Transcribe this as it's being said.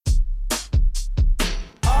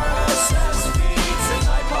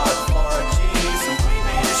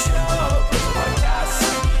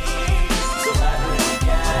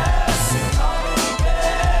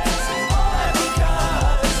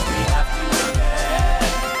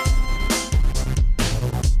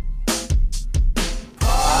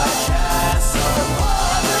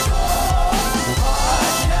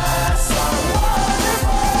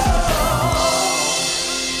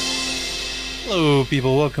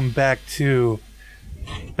people? Welcome back to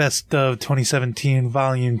Best of 2017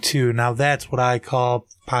 Volume 2. Now that's what I call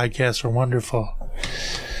podcasts are wonderful.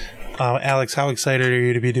 Alex, how excited are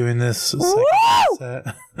you to be doing this second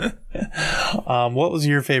set? What was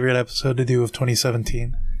your favorite episode to do of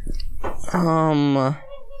 2017?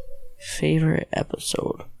 Favorite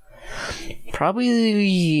episode?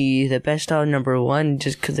 Probably the best of number 1,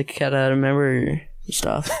 just because I gotta remember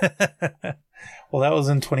stuff. Well, that was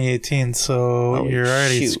in 2018, so you're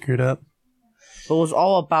already screwed up. It was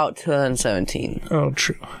all about 2017. Oh,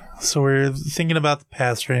 true. So we're thinking about the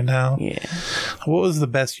past right now. Yeah. What was the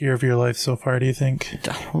best year of your life so far, do you think?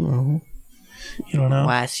 I don't know. You don't know?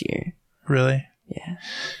 Last year. Really? Yeah.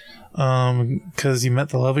 Because you met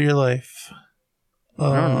the love of your life.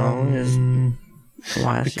 I don't know.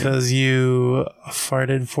 Last because you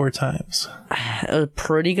farted 4 times. A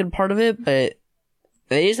pretty good part of it, but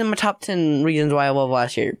it is in my top 10 reasons why I love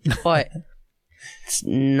last year. But it's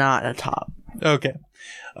not a top. Okay.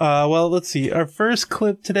 Well, let's see. Our first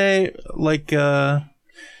clip today, like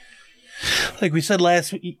we said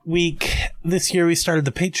last week, this year we started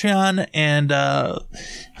the Patreon, and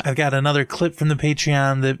I've got another clip from the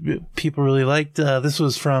Patreon that people really liked. This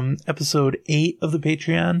was from episode 8 of the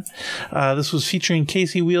Patreon. This was featuring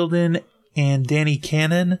Casey Wielden and Danny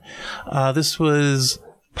Cannon. This was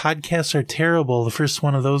Podcasts Are Terrible, the first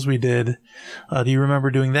one of those we did. Do you remember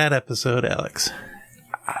doing that episode, Alex?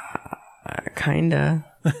 Kinda.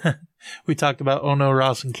 We talked about Oh No,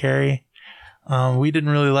 Ross and Carrie. We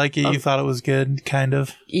didn't really like it. You thought it was good, kind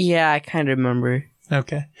of? Yeah, I kind of remember.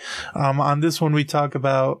 Okay. On this one, we talk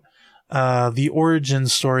about the origin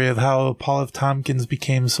story of how Paul F. Tompkins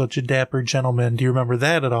became such a dapper gentleman. Do you remember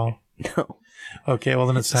that at all? No. Okay, well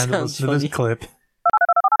then it's time to listen to this clip.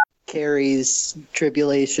 Carrie's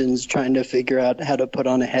tribulations trying to figure out how to put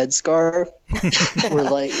on a headscarf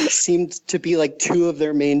were seemed to be like 2 of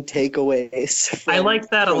their main takeaways. I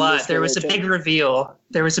liked that a lot. There was a big reveal.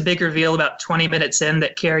 There was a big reveal about 20 minutes in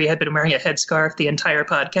that Carrie had been wearing a headscarf the entire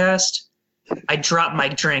podcast. I dropped my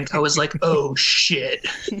drink. I was like, oh shit.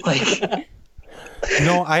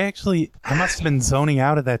 No, I must have been zoning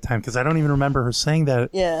out at that time because I don't even remember her saying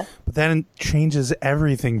that. Yeah. But that changes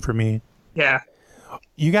everything for me. Yeah.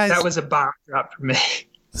 You guys, that was a bomb drop for me.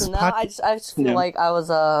 So now I just feel like I was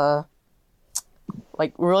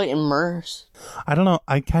really immersed. I don't know.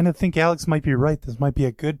 I kind of think Alex might be right. This might be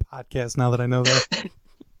a good podcast now that I know that.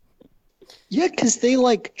 Yeah, because they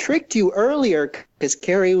tricked you earlier because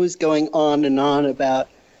Carrie was going on and on about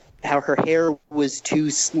how her hair was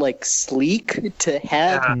too sleek to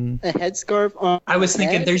have a headscarf on. I was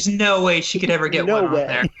thinking there's no way she could ever get one on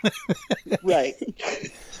there. Right.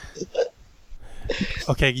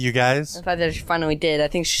 Okay, you guys. In fact, that she finally did. I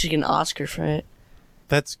think she should get an Oscar for it.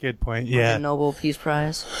 That's a good point. Yeah. A Nobel Peace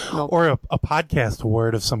Prize. Or a podcast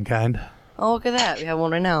award of some kind. Oh, look at that. We have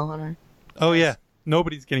one right now on our... Oh, yeah.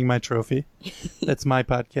 Nobody's getting my trophy. That's my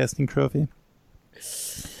podcasting trophy.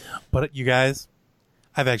 But you guys,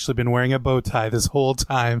 I've actually been wearing a bow tie this whole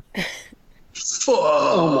time.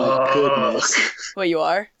 Oh, my goodness. Wait, you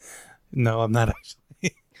are? No, I'm not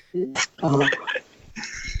actually.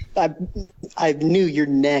 I knew your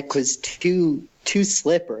neck was too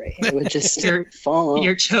slippery. It would just fall off.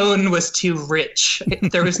 Your tone was too rich.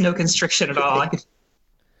 There was no constriction at all.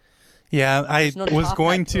 Yeah, I was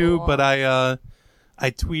going to, but I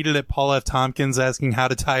tweeted at Paul F. Tompkins asking how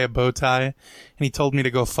to tie a bow tie, and he told me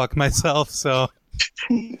to go fuck myself, so...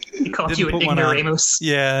 He called you an ignoramus.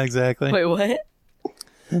 Yeah, exactly. Wait, what?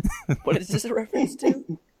 What is this a reference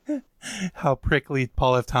to? How prickly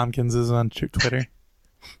Paul F. Tompkins is on Twitter.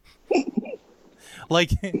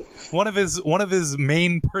 One of his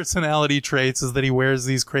main personality traits is that he wears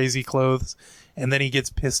these crazy clothes, and then he gets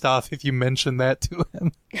pissed off if you mention that to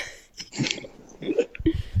him.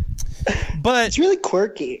 But it's really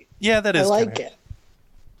quirky. Yeah, that is. I like it.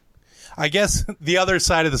 I guess the other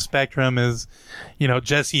side of the spectrum is,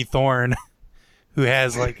 Jesse Thorne, who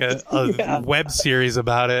has a web series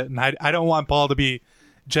about it, and I don't want Paul to be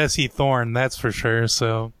Jesse Thorne, that's for sure.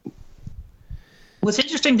 So. What's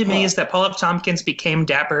interesting to me is that Paul F. Tompkins became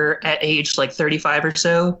dapper at age 35 or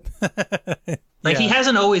so. He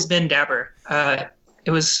hasn't always been dapper.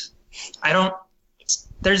 There's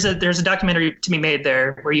a documentary to be made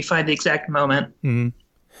there where you find the exact moment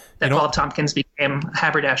that Paul F. Tompkins became a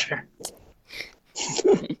haberdasher.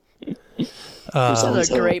 This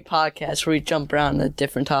is a great podcast where we jump around to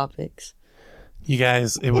different topics. You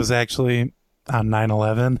guys, it was actually on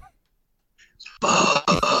 9/11.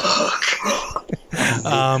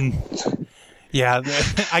 Yeah,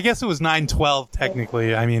 I guess it was 9/12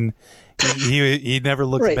 technically. I mean, he never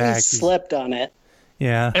looked back. He slept on it.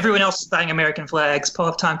 Yeah. Everyone else was buying American flags. Paul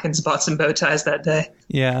F. Tompkins bought some bow ties that day.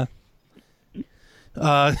 Yeah. He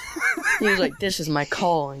was like, "This is my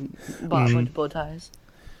calling." Bought a bunch of bow ties.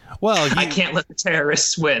 Well, I can't let the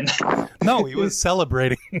terrorists win. No, he was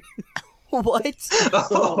celebrating. What?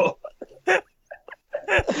 Oh.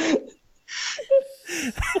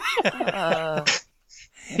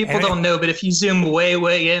 People don't know, but if you zoom way,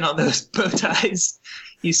 way in on those bow ties,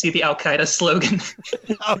 you see the Al Qaeda slogan.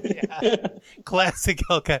 Oh yeah, classic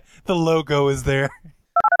Al Qaeda. The logo is there.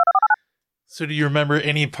 So, do you remember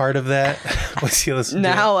any part of that? What's you listen to?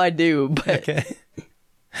 Now I do, but Okay.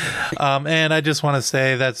 And I just want to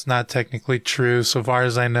say that's not technically true, so far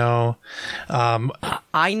as I know.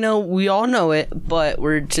 I know we all know it, but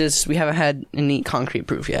we haven't had any concrete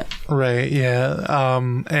proof yet. Right? Yeah.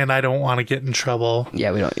 And I don't want to get in trouble.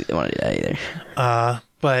 Yeah, we don't want to do that either.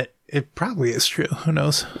 But it probably is true. Who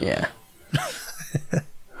knows? Yeah.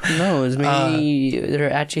 Who knows? Maybe they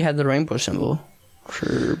actually had the rainbow symbol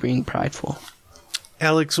for being prideful.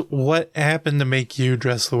 Alex, what happened to make you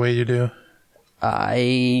dress the way you do?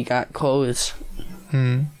 I got clothes.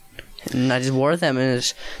 And I just wore them, and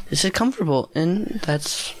this is comfortable, and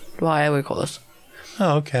that's why I wear clothes.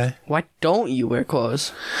 Oh, okay. Why don't you wear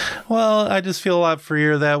clothes? Well, I just feel a lot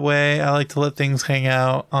freer that way. I like to let things hang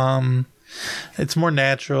out. It's more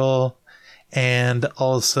natural, and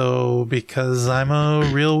also because I'm a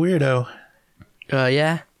real weirdo.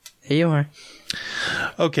 Yeah. Here you are.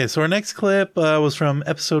 Okay, so our next clip was from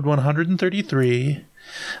episode 133.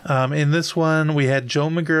 In this one, we had Joe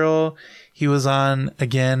McGurl. He was on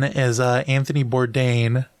again as Anthony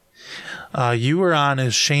Bourdain. You were on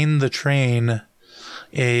as Shane the Train,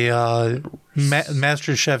 a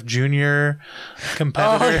MasterChef Junior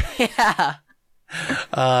competitor. Oh,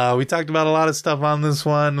 yeah. We talked about a lot of stuff on this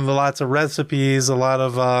one, lots of recipes,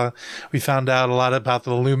 we found out a lot about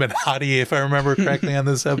the Illuminati, if I remember correctly, on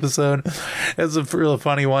this episode. It's a real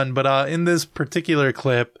funny one. But in this particular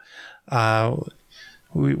clip,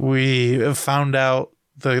 we found out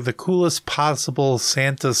the coolest possible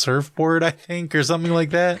Santa surfboard, I think, or something like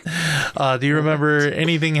that. Do you remember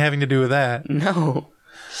anything having to do with that? No.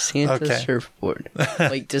 Santa surfboard.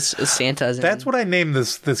 Like, just Santa's. That's what I named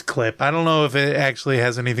this clip. I don't know if it actually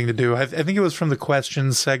has anything to do. I think it was from the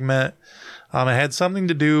questions segment. It had something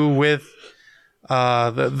to do with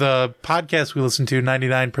the podcast we listened to,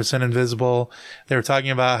 99% Invisible. They were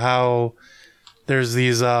talking about how there's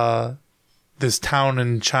this town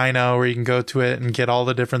in China where you can go to it and get all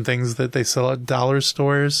the different things that they sell at dollar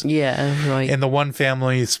stores. Yeah, right. And the one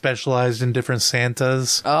family specialized in different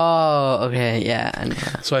Santas. Oh, okay, yeah.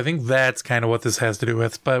 So I think that's kind of what this has to do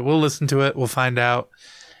with. But we'll listen to it, we'll find out,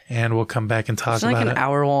 and we'll come back and talk about it. It's like an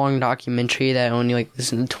hour-long documentary that I only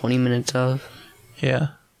listen to 20 minutes of. Yeah.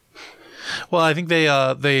 Well, I think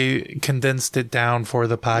they condensed it down for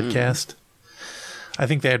the podcast. I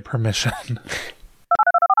think they had permission.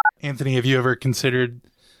 Anthony, have you ever considered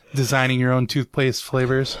designing your own toothpaste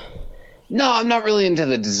flavors? No, I'm not really into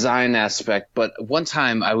the design aspect, but one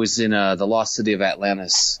time I was in the lost city of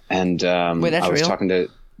Atlantis, and Wait, that's I was real? talking to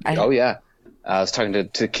I was talking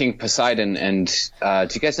to King Poseidon, and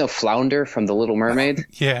do you guys know Flounder from The Little Mermaid?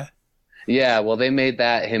 Yeah. Yeah, well, they made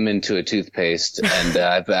Who's him into a toothpaste, and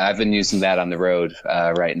I've been using that on the road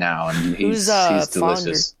right now, and he's delicious.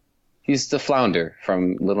 Flounder? He's the Flounder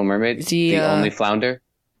from Little Mermaid, Is he, the only Flounder.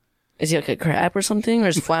 Is he like a crab or something, or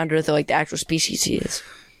is flounder the actual species he is?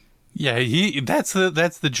 Yeah, that's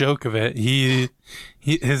the joke of it.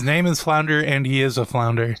 His name is Flounder, and he is a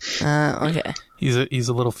flounder. Okay. He's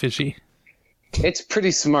a little fishy. It's pretty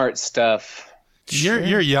smart stuff.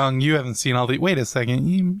 You're young. You haven't seen all the. Wait a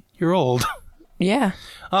second. You're old. Yeah.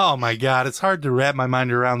 Oh my God, it's hard to wrap my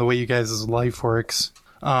mind around the way you guys' life works.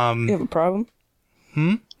 Do you have a problem?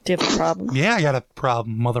 Do you have a problem? Yeah, I got a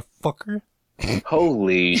problem, motherfucker.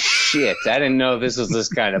 Holy shit. I didn't know this was this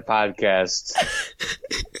kind of podcast.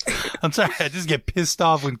 I'm sorry, I just get pissed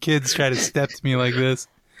off when kids try to step to me like this.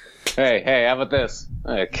 Hey, how about this?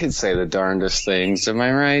 Kids say the darndest things, am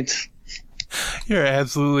I right? You're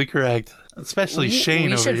absolutely correct. Especially Shane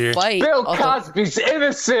we over should here. Fight. Bill Cosby's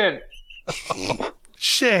innocent!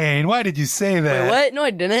 Shane, why did you say that? Wait, what? No,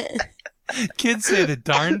 I didn't. Kids say the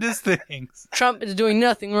darndest things. Trump is doing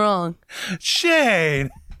nothing wrong.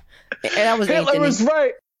 Shane! And that was Hitler Anthony. was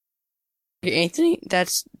right! Anthony?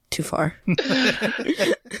 That's too far.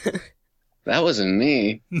 That wasn't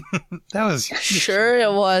me. That was... Sure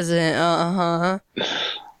it wasn't. Uh-huh.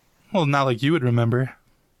 Well, not like you would remember.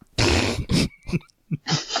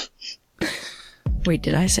 Wait,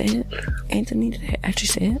 did I say it? Anthony, did I actually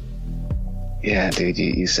say it? Yeah, dude,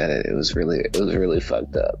 you said it. It was really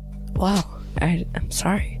fucked up. Wow. I'm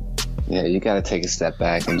sorry. Yeah, you got to take a step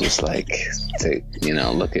back and just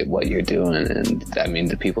look at what you're doing, and I mean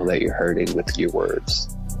the people that you're hurting with your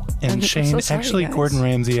words. And I'm Shane, so sorry, actually, guys. Gordon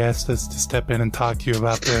Ramsay asked us to step in and talk to you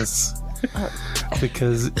about this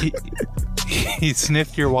because he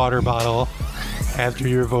sniffed your water bottle after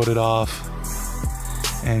you were voted off,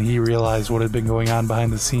 and he realized what had been going on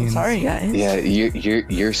behind the scenes. Sorry, guys. Yeah,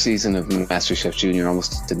 your season of MasterChef Junior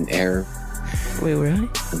almost didn't air. Wait, really?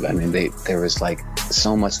 I mean, there was like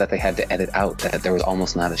so much that they had to edit out that there was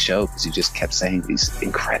almost not a show because you just kept saying these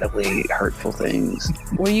incredibly hurtful things.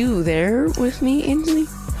 Were you there with me, Ainsley?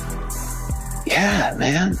 Yeah,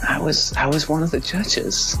 man, I was one of the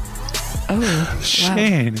judges. Oh, wow.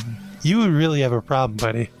 Shane, you would really have a problem,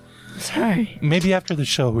 buddy. Sorry. Maybe after the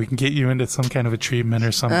show we can get you into some kind of a treatment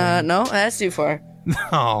or something. No, that's too far.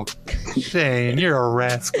 Oh, Shane, you're a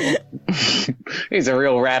rascal. He's a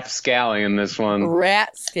real rapscallion, this one.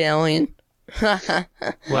 Rat scallion.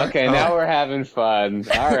 Okay, now we're having fun.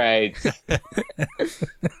 All right.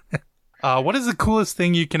 What is the coolest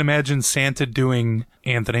thing you can imagine Santa doing,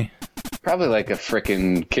 Anthony? Probably like a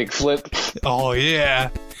frickin' kickflip. Oh,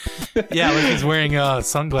 yeah. Yeah, like he's wearing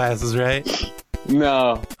sunglasses, right?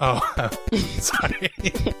 No. Oh, sorry.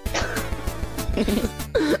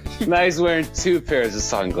 Now he's wearing 2 pairs of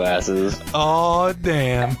sunglasses Oh,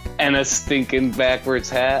 damn. and a stinking backwards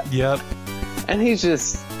hat. Yep. And he's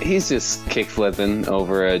just kickflipping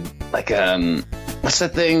over what's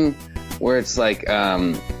that thing where it's like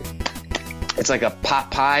a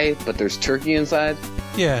pot pie, but there's turkey inside?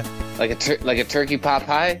 Yeah. Like a turkey pot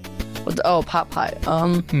pie? What the, pot pie.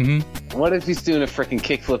 Mm-hmm. What if he's doing a freaking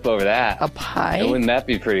kickflip over that? A pie? Wouldn't that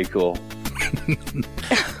be pretty cool?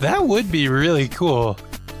 That would be really cool.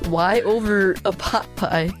 Why over a pot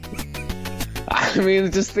pie? I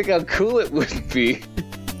mean, just think how cool it would be.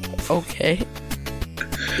 Okay. The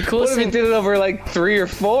What coolest if he thing. did it over like 3 or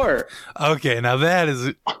 4? Okay, now that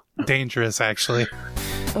is dangerous, actually.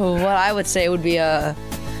 What I would say would be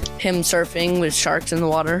him surfing with sharks in the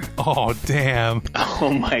water. Oh, damn. Oh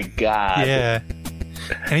my god. Yeah.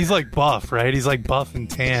 And he's like buff, right? He's like buff and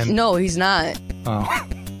tan. No, he's not. Oh.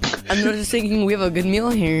 I'm just thinking we have a good meal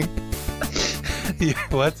here. Yeah,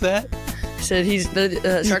 what's that? I said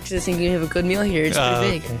the sharks is thinking we have a good meal here. It's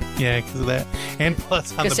pretty big. Okay. Yeah, because of that. And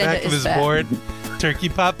plus, on the Because Santa back of is his fat. board, turkey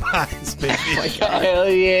pot pies, baby. Hell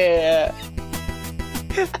yeah.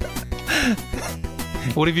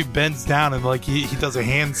 What if he bends down and like he does a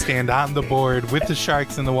handstand on the board with the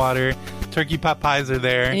sharks in the water? Turkey pot pies are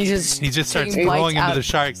there. And he just starts taking bites throwing into out. the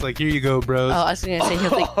sharks like, here you go, bros. Oh, I was gonna say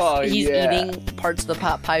Oh, he's yeah. eating parts of the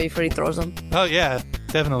pot pie before he throws them. Oh, yeah,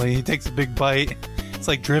 definitely. He takes a big bite. It's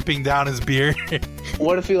like dripping down his beard.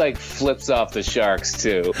 What if he like flips off the sharks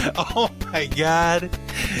too? Oh my god.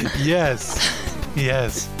 Yes.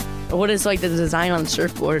 Yes. What is like the design on the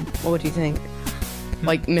surfboard? What would you think?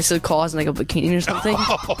 Like Mrs. Claus in like a bikini or something?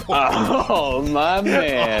 Oh my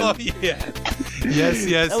man. Oh, yeah. Yes,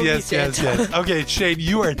 yes, That would be yes, yes, Santa. yes. Okay, Shane,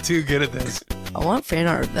 you are too good at this. I want fan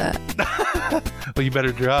art of that. Well, you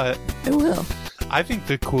better draw it. I will. I think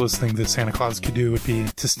the coolest thing that Santa Claus could do would be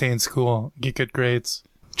to stay in school, get good grades,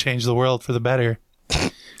 change the world for the better.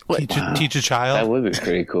 What? Teach a That child. would be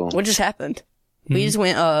pretty cool. What just happened? We just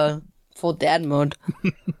went full dad mode.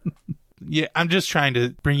 Yeah, I'm just trying to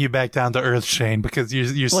bring you back down to earth, Shane, because you're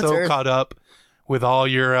What's so Earth? caught up with all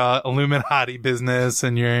your Illuminati business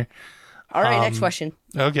and your All right, next question.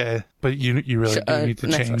 okay, but you really do need to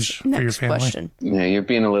next change question. for your Next family. question. Yeah, you're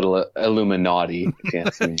being a little Illuminati. if you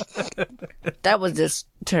ask me. That was just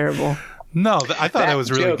terrible. No, I thought that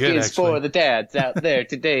was really joke good. is Actually, for the dads out there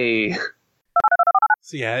today.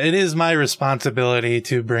 so yeah, it is my responsibility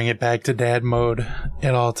to bring it back to dad mode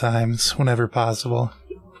at all times, whenever possible.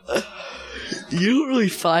 You don't really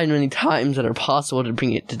find many times that are possible to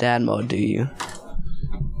bring it to dad mode, do you?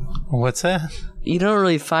 What's that? You don't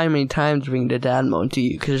really find many times to bring it to dad mode, do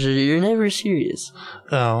you? Because you're never serious.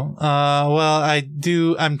 Oh, well, I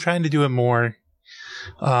do. I'm trying to do it more.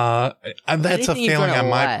 That's a Anything you've failing done it on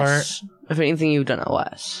my less. part. If anything, you've done it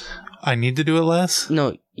less. I need to do it less.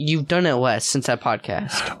 No, you've done it less since that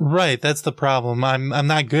podcast. Right, that's the problem. I'm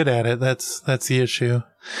not good at it. That's the issue.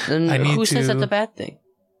 Then I need who says to- that's a bad thing?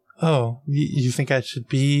 Oh, you think I should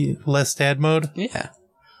be less dad mode? Yeah.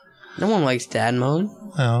 No one likes dad mode.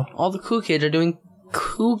 Oh, All the cool kids are doing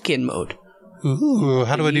cool kid mode. ooh,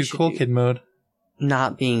 how do I You do should cool do- kid mode?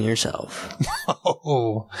 Not being yourself.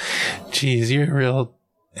 Oh, jeez, you're a real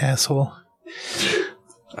asshole.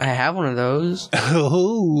 I have one of those.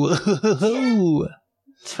 Oh,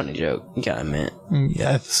 It's a funny joke. You gotta admit.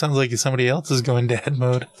 yeah, it sounds like somebody else is going dad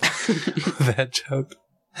mode. That joke.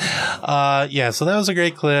 Yeah, so that was a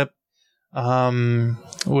great clip.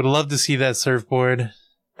 Would love to see that surfboard.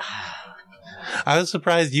 I was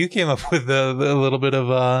surprised you came up with the little bit of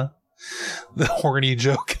the horny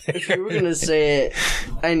joke there. You were gonna say it,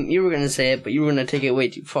 and you were gonna say it, but you were gonna take it way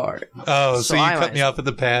too far. Oh, so you cut me off at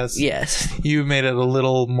the pass. Yes, you made it a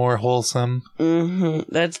little more wholesome.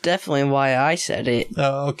 That's definitely why I said it.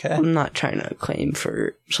 Oh, okay. I'm not trying to claim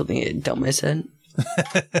for something dumb I said.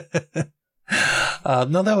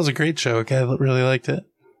 No, that was a great joke. I really liked it.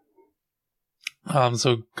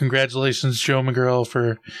 So congratulations, Joe McGurl,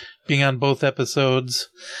 for being on both episodes.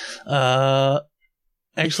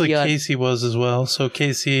 Actually, Casey was as well. So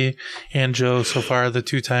Casey and Joe so far are the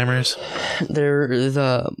two-timers. They're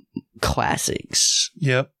the classics.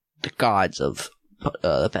 Yep. The gods of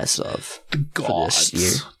the best of. The gods. This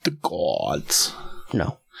year. The gods.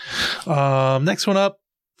 No. Next one up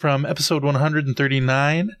from episode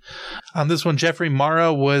 139. On this one, Jeffrey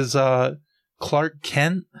Mara was Clark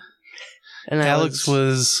Kent. And Alex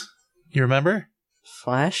was, you remember?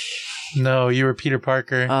 Flash? No, you were Peter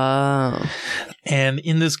Parker. Oh. And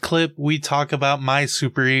in this clip, we talk about my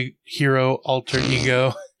superhero alter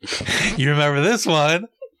ego. You remember this one?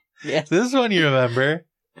 Yeah. This one you remember.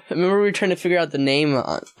 Remember we were trying to figure out the name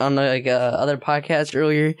on like other podcast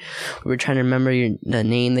earlier? We were trying to remember the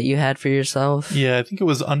name that you had for yourself. Yeah, I think it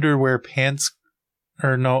was Underwear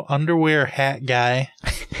Hat Guy.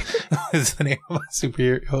 Is the name of my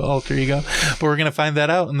superhero alter ego. But we're going to find that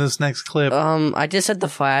out in this next clip. I just said The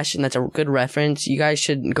Flash, and that's a good reference. You guys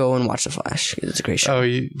should go and watch The Flash. It's a great show.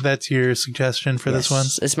 Oh, that's your suggestion for this one?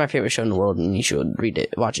 It's my favorite show in the world, and you should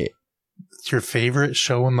watch it. It's your favorite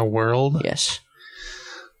show in the world? Yes.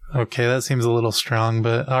 Okay, that seems a little strong,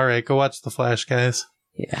 but alright, go watch The Flash, guys.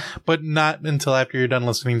 Yeah. But not until after you're done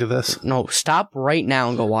listening to this. No, stop right now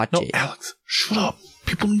and go watch it. Alex, shut up.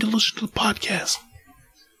 People need to listen to the podcast.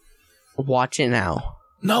 Watch it now.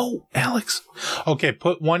 No, Alex. Okay,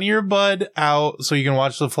 put one earbud out so you can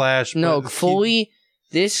watch The Flash. No, fully.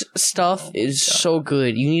 This stuff is so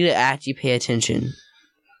good. You need to actually pay attention.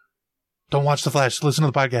 Don't watch The Flash. Listen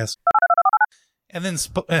to the podcast. And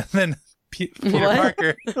then Peter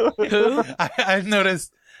Parker. Who? I've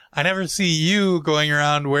noticed. I never see you going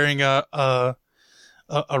around wearing a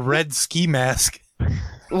red ski mask.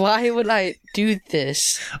 Why would I do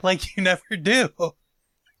this? Like you never do.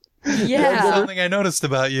 Yeah. That's something I noticed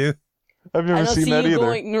about you. I've never seen that either. I don't see you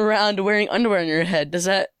going around wearing underwear on your head. Does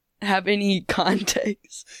that have any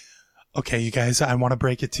context? Okay, you guys, I want to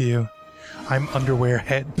break it to you. I'm underwear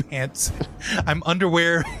head pants. I'm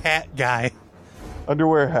underwear hat guy.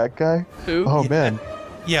 Underwear hat guy? Who? Oh, man.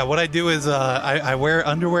 Yeah, what I do is I wear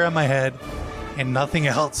underwear on my head and nothing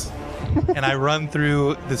else. And I run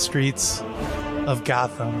through the streets of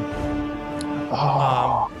Gotham.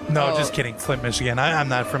 No, just kidding. Flint, Michigan. I'm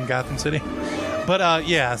not from Gotham City. But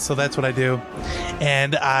yeah, so that's what I do.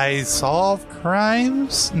 And I solve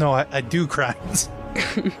crimes. No, I do crimes.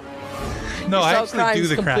 No, I actually do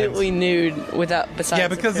the crimes. Completely nude without besides. Yeah,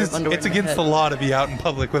 because it's against the law to be out in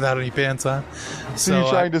public without any pants on. So you're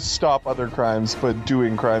trying to stop other crimes, but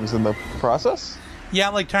doing crimes in the process? Yeah,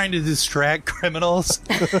 I'm like trying to distract criminals.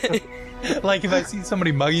 Like if I see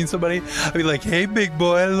somebody mugging somebody, I'd be like, "Hey, big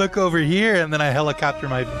boy, look over here," and then I helicopter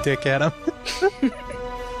my dick at him.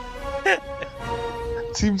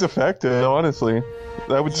 Seems effective, honestly.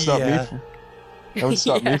 That would stop me. That would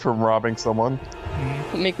stop me from robbing someone.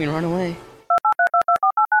 Make me run away.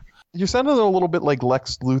 You sounded a little bit like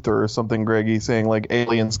Lex Luthor or something, Greggy, saying like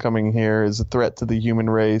aliens coming here is a threat to the human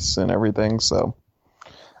race and everything. So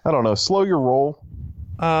I don't know. Slow your roll.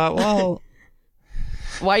 Well.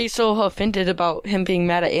 Why are you so offended about him being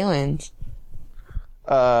mad at aliens?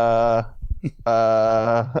 I'm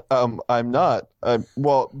not.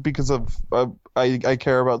 Well, because of I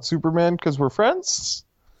care about Superman because we're friends.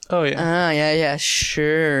 Oh yeah. Yeah,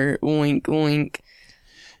 sure. Wink, wink.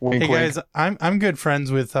 Wink, hey guys, I'm good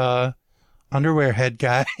friends with underwear head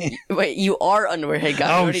guy. Wait, you are underwear head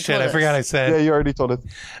guy. Oh shit, I forgot I said. Yeah, you already told us.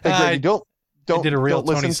 Hey, Greggy, don't did a real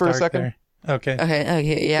listen Tony for a Stark second. There. Okay.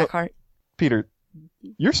 Okay, yeah, Cart. Peter,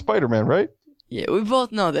 you're Spider-Man, right? Yeah, we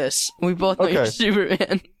both know this. We both know you're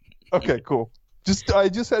Superman. Okay, cool. I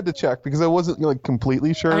just had to check because I wasn't like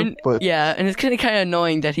completely sure. But yeah, and it's kind of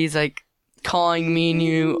annoying that he's like calling me and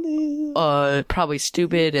you probably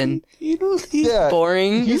stupid and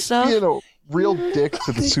boring he's and stuff. Being a real dick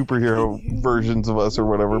to the superhero versions of us or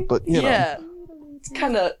whatever. But you know, it's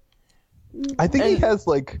kind of. I think he has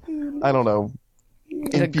like I don't know.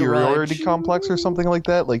 Inferiority complex or something like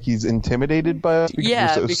that. Like he's intimidated by us.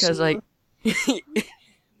 Because like,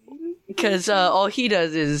 because all he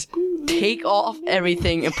does is take off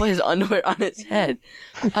everything and put his underwear on his head.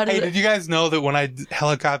 How does Hey, did you guys know that when I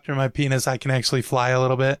helicopter my penis, I can actually fly a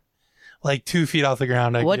little bit? Like 2 feet off the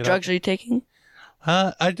ground. What drugs are you taking?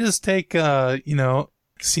 I just take,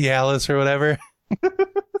 Cialis or whatever.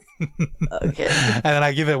 Okay. And then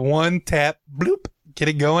I give it one tap, bloop, get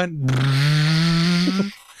it going.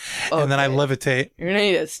 And then I levitate. You're gonna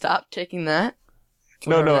need to stop taking that.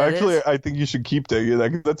 No, Whatever that actually, is. I think you should keep taking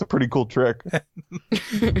that. 'Cause that's a pretty cool trick.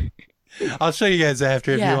 I'll show you guys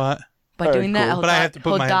after if Yeah. you want. By Alright, doing that, cool. he'll But I die- have to put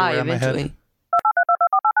he'll my die underwear on my head. eventually.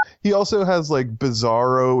 He also has like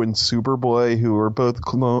Bizarro and Superboy, who are both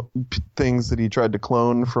things that he tried to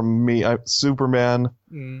clone from me, Superman,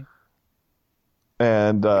 Mm.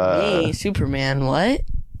 and Me, Superman, what?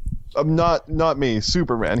 not me,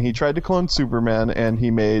 Superman. He tried to clone Superman, and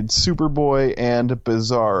he made Superboy and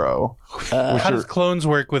Bizarro. How does clones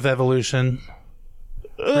work with evolution?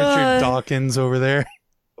 Richard Dawkins over there.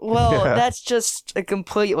 Well, Yeah. that's just a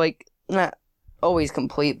complete, like, not always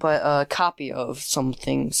complete, but a copy of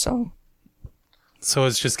something, so. So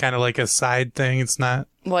it's just kind of like a side thing. It's not.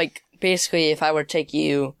 Like, basically, if I were to take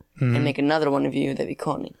you Mhm. and make another one of you, that'd be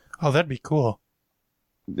cloning. Oh, that'd be cool.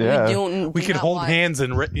 Yeah, We could hold hands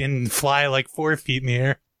and fly like 4 feet in the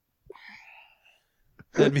air.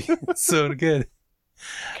 That'd be so good.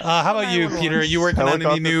 How about you, Peter? Are you working on any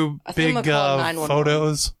Helicopter? new I think I'm big gonna call 911.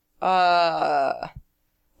 photos?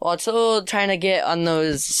 Well, I'm still trying to get on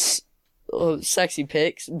those sexy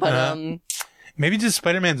pics, but, Maybe just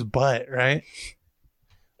Spider-Man's butt, right?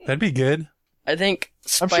 That'd be good. I think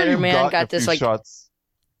I'm sure you've Spider-Man gotten got a this, few like, shots.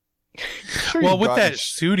 Sure Well, you've with gotten that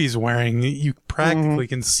suit he's wearing, you practically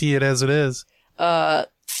can see it as it is. okay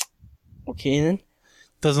then.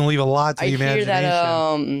 Doesn't leave a lot to I the hear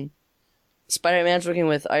imagination. that, Spider-Man's working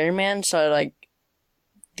with Iron Man, so, like,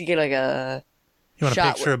 to get, like, a, You want a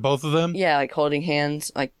shot picture of both of them? yeah, like, holding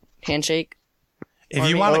hands, like, handshake. If Or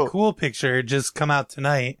you maybe- want a Oh. cool picture, just come out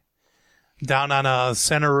tonight down on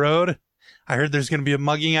Center Road. I heard there's going to be a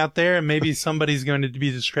mugging out there, and maybe somebody's going to be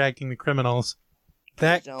distracting the criminals.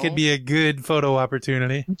 That Don't. could be a good photo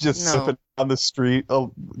opportunity. just No. sipping on the street,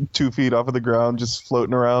 2 feet off of the ground, just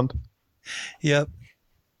floating around. Yep.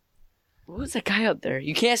 Who's that guy up there?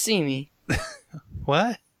 You can't see me.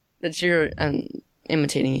 What? That's your, I'm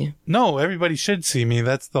imitating you. No, everybody should see me.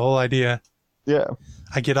 That's the whole idea. Yeah.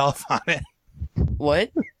 I get off on it.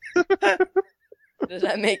 What? Does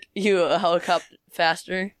that make you a helicopter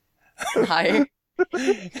faster? Higher?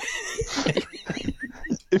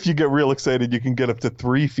 If you get real excited, you can get up to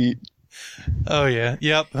 3 feet. Oh, yeah.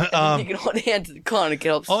 Yep. you can hold hands to the car and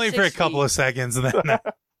get up Only for a 6 couple feet. of seconds, and then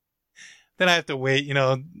then I have to wait,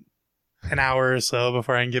 an hour or so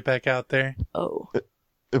before I can get back out there. Oh.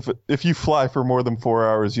 If you fly for more than 4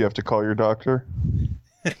 hours, you have to call your doctor.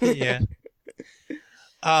 Yeah.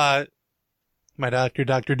 My doctor,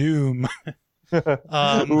 Dr. Doom.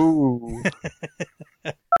 Ooh.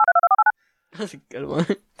 That's a good one.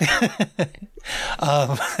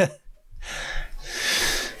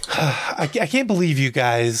 I can't believe you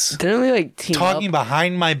guys Didn't we, like, team talking up?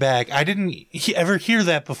 behind my back. I didn't ever hear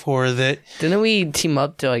that before. Didn't we team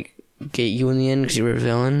up to, like, get you in the end because you were a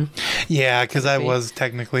villain? Yeah, because I was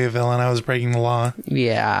technically a villain. I was breaking the law.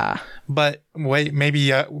 Yeah. But wait, maybe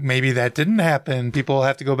that didn't happen. People will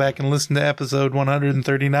have to go back and listen to episode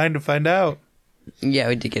 139 to find out. Yeah,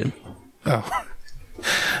 we did get him. Oh.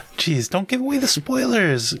 Jeez, don't give away the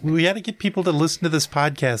spoilers. We got to get people to listen to this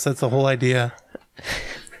podcast. That's the whole idea.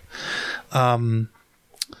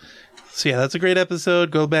 So yeah, that's a great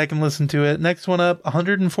episode. Go back and listen to it. Next one up,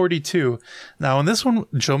 142. Now in this one,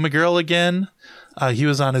 Joe McGarrel again. He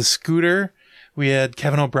was on his scooter. We had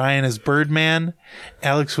Kevin O'Brien as Birdman.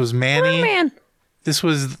 Alex was Manny. Man. This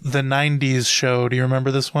was the 90s show. Do you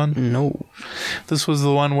remember this one? No. This was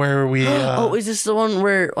the one where we Oh, is this the one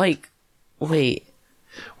where, like, wait.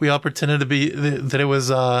 we all pretended to be that it was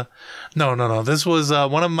no. This was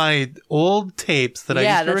one of my old tapes that I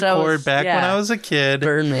Yeah, used to that's what I record was- back when yeah. I was a kid.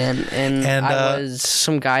 Birdman. And I uh, was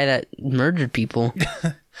some guy that murdered people.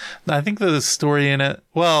 I think the story in it.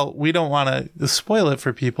 Well, we don't want to spoil it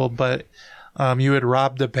for people, but you had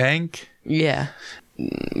robbed a bank. Yeah.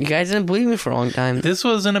 You guys didn't believe me for a long time. This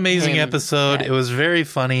was an amazing Him. episode. Yeah. It was very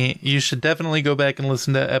funny. You should definitely go back and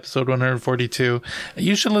listen to episode 142.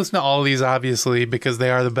 You should listen to all these, obviously, because they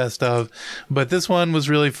are the best of. But this one was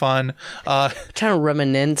really fun. Trying to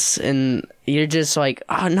reminisce, and you're just like,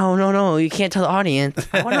 oh, no, you can't tell the audience.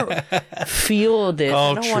 I want to feel this. I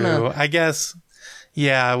Oh, don't true. want to. I guess.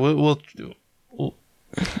 Yeah, we'll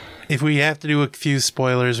if we have to do a few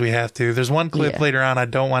spoilers, we have to. There's one clip Yeah. later on I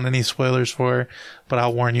don't want any spoilers for, but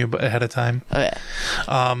I'll warn you ahead of time. Okay.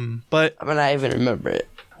 But I mean, I even remember it.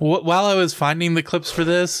 While I was finding the clips for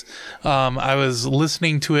this, I was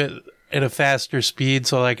listening to it at a faster speed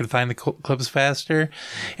so I could find the clips faster.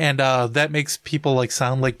 And that makes people like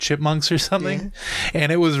sound like chipmunks or something. Yeah.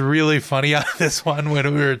 And it was really funny on this one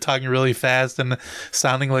when we were talking really fast and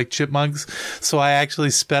sounding like chipmunks. So I actually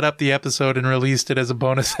sped up the episode and released it as a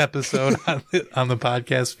bonus episode on the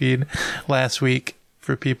podcast feed last week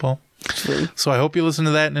for people. So I hope you listened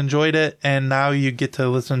to that and enjoyed it. And now you get to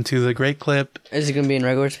listen to the great clip. Is it going to be in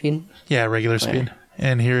regular speed? Yeah, regular speed.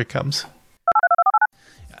 And here it comes.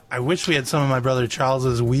 I wish we had some of my brother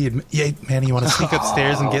Charles's weed. Yeah, man, you want to sneak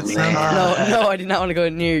upstairs and get some? No, I did not want to go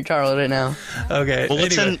near Charles right now. Okay. Well,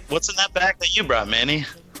 what's in that bag that you brought, Manny?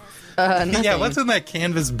 Nothing. Yeah, what's in that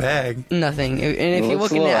canvas bag? Nothing. And if you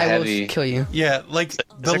look in it, I will kill you. Yeah, like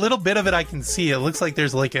the little bit of it I can see, it looks like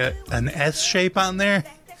there's like an S shape on there,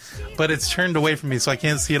 but it's turned away from me, so I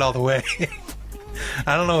can't see it all the way.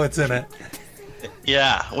 I don't know what's in it.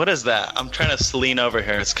 Yeah, what is that? I'm trying to lean over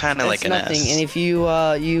here. It's kind of like an nothing. S. And if you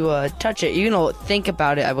touch it, think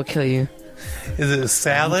about it, I will kill you. Is it a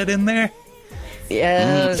salad in there?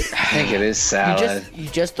 Yeah. I think it is salad. You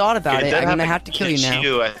just thought about it. I'm gonna have to kill you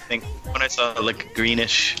now. I think when I saw like a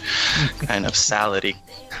greenish kind of salady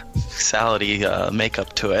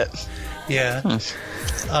makeup to it. Yeah.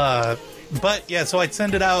 But yeah, so I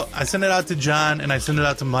send it out. I send it out to John and I send it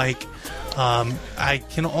out to Mike. I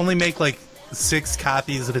can only make like 6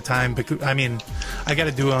 copies at a time because I got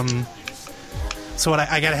to do them. So I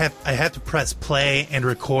have to press play and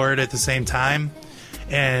record at the same time,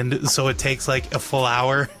 and so it takes like a full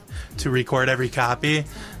hour to record every copy.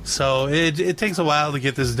 So it takes a while to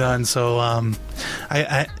get this done. So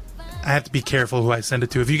I have to be careful who I send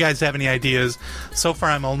it to. If you guys have any ideas, so far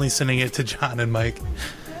I'm only sending it to John and Mike.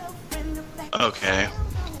 Okay,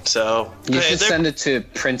 so you should send it to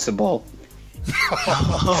Principal.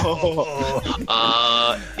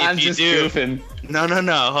 I'm just goofing. No,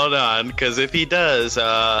 hold on, because if he does,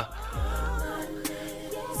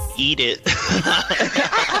 eat it.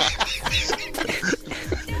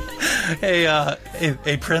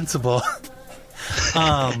 Hey, Principal.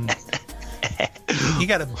 You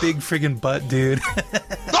got a big friggin' butt, dude.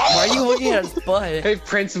 Why are you looking at his butt? Hey,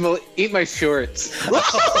 Principal, eat my shorts.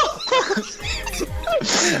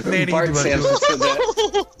 Manny, Bart Simpson said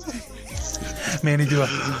that. Manny, do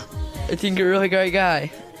I think you're a really great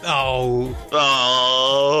guy. Oh.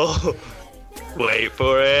 Wait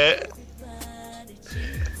for it.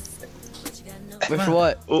 Wait for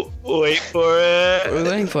what? Wait for it. What are we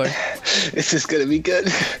waiting for? This is gonna be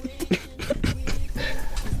good.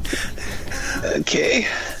 Okay.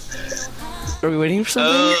 Are we waiting for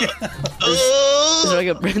something? Is there like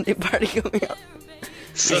a birthday party coming up?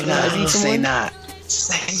 Say not. Say not.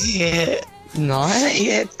 Say it. Not?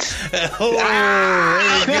 Say it.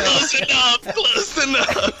 Close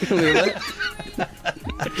enough. Wait,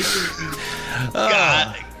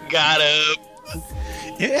 what? Got him.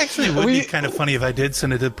 It actually would be kind of funny if I did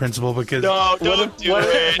send it to the principal because... No, don't do it. What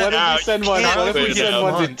if we send one? What if we send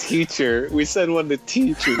one to months. teacher? We send one to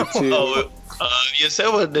teacher too. You said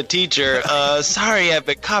one to teacher. Sorry, I've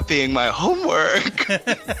been copying my homework.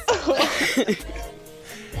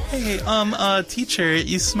 Hey, teacher,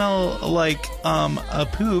 you smell like, a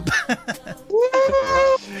poop.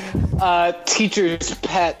 Teacher's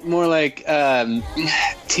pet, more like,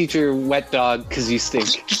 teacher wet dog, because you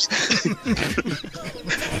stink.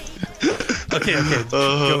 Okay.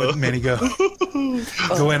 Go, Manny, go.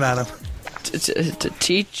 Go in on him.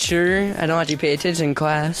 Teacher, I don't actually pay attention in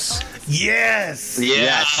class. Yes! Yeah,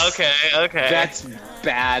 Yes. okay. That's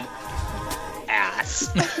bad ass.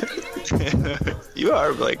 You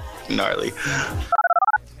are, like, gnarly.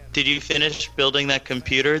 Did you finish building that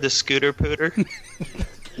computer, the scooter pooter?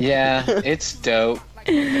 Yeah, it's dope.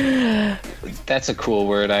 That's a cool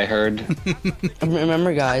word I heard.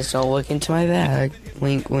 Remember, guys, don't look into my bag.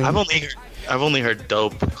 Wink, wink. I've only heard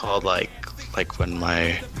dope called like when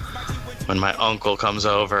my uncle comes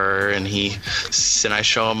over and I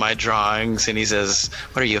show him my drawings and he says,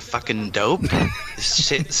 "What are you, fucking dope? This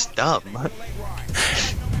shit's dumb."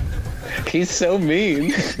 He's so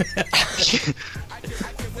mean.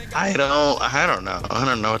 I don't know. I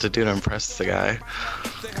don't know what to do to impress the guy.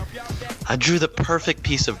 I drew the perfect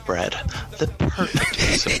piece of bread. The perfect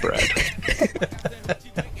piece of bread.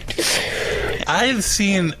 I've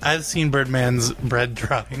seen Birdman's bread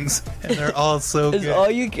drawings, and they're all so Is good.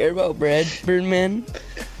 all you care about bread, Birdman?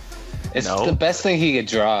 It's No. the best thing he could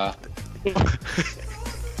draw.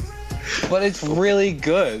 But it's really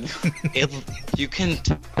good.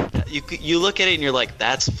 You look at it and you're like,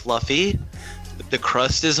 that's fluffy. The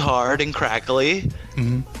crust is hard and crackly.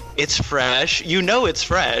 Mhm. it's fresh. You know it's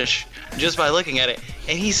fresh just by looking at it.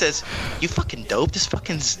 And he says, "You fucking dope.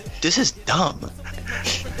 This is dumb."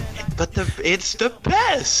 But it's the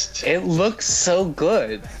best. It looks so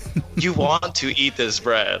good. You want to eat this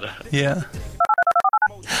bread. Yeah.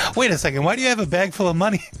 Wait a second. Why do you have a bag full of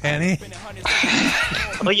money, Manny?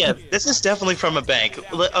 Oh yeah, this is definitely from a bank.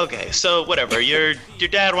 Okay, so whatever. Your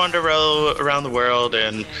dad wanted to roll around the world,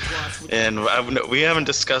 and we haven't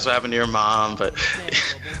discussed what happened to your mom, but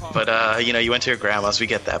you know, you went to your grandma's. We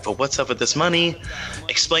get that. But what's up with this money?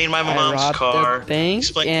 Explain my I mom's robbed car. the bank,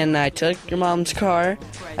 and I took your mom's car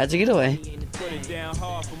as a getaway.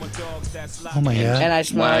 Oh my god. And I Wow,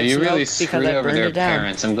 smelled you really smoke because screwed I over burned their it down.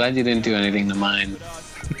 parents. I'm glad you didn't do anything to mine.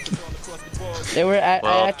 They were I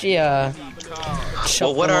actually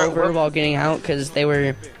shoved what them are- over what- while getting out because they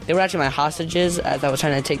were actually my hostages as I was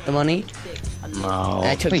trying to take the money. No. And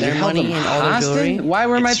I took Wait, you their held money them and all their hostage? jewelry Why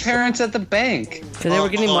were my It's- parents at the bank? because they were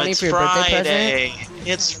getting money it's for your birthday present. Friday.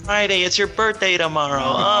 It's Friday. It's your birthday tomorrow.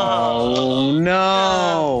 Oh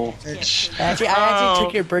no! Actually, I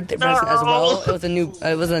took your birthday present as well. It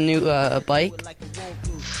was a new bike.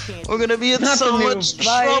 We're gonna be in Not so the new much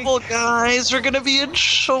bike. trouble, guys. We're gonna be in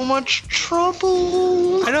so much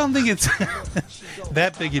trouble. I don't think it's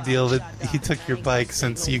that big a deal that he took your bike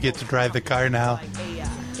since you get to drive the car now.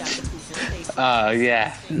 Oh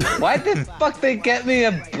yeah. Why the fuck they get me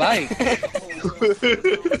a bike?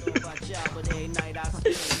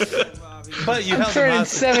 But you I'm held him turning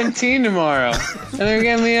hostage. 17 tomorrow, and they're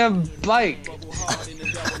getting me a bike.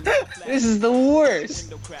 This is the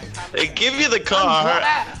worst. They give you the car.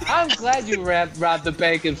 I'm glad you robbed the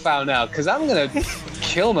bank and found out, because I'm gonna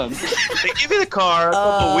kill them. They give you the car a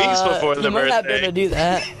couple weeks before the You might not be able to birthday. do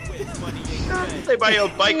that. They buy you a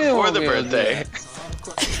bike You for won't the be able to do birthday.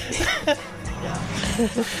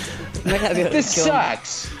 You might not be able to This kill 'em.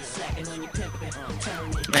 sucks.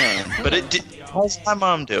 Man, but how's my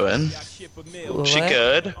mom doing? She What?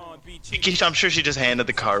 good? I'm sure she just handed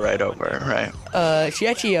the car right over, right? She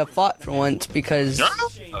actually fought for once because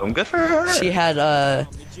I'm good for her. she had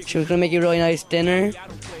she was gonna make you a really nice dinner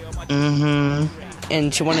Mm-hmm.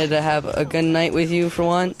 and she wanted to have a good night with you for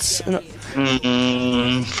once.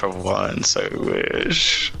 Mm-hmm. For once, I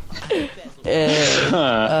wish.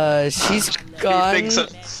 She's gone thinks I'm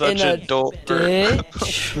such in a a dork.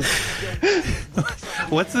 ditch.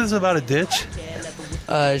 What's this about a ditch?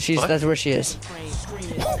 That's where she is.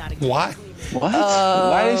 Why? What?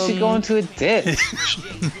 Why is she going to a ditch?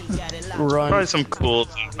 Run. Probably some cool.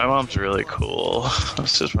 My mom's really cool. I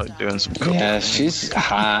was just probably doing some cool. Yeah, she's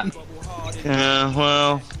hot. Yeah,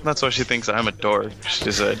 well, that's why she thinks I'm a dork.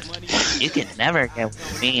 She said, "You can never get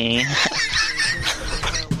with me."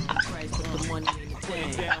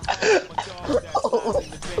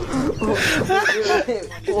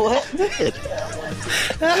 What?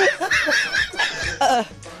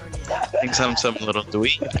 Thinks I'm some little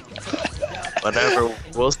dweeb. Whatever.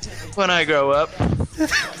 We'll see when I grow up.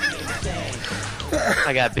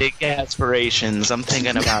 I got big aspirations. I'm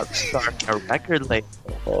thinking about starting a record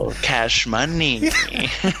label. Cash Money.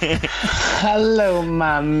 Hello,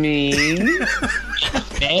 mommy.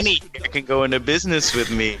 Manny here can go into business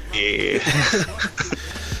with me.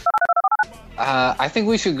 I think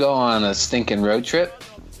we should go on a stinking road trip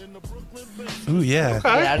Ooh, yeah. Get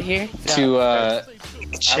out of here. to.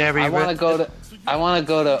 Cherry I want to red- go to. I want to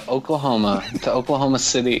go to Oklahoma, to Oklahoma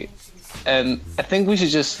City, and I think we should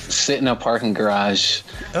just sit in a parking garage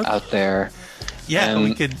Okay. out there. Yeah, And-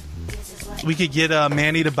 we could get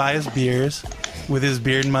Manny to buy us beers with his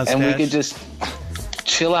beard and mustache. And we could just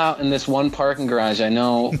chill out in this one parking garage. I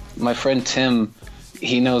know my friend Tim,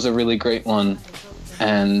 he knows a really great one,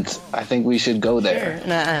 and I think we should go there.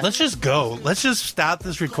 Nah, Let's just go. Let's just stop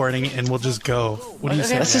this recording and we'll just go. What do you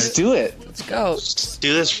say? Let's guys? just do it. let's go. Let's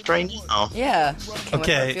do this right now. Yeah. Can't wait for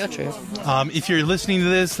Okay. a field trip. If you're listening to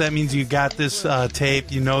this, that means you got this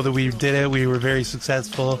tape. You know that we did it. We were very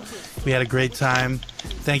successful. We had a great time.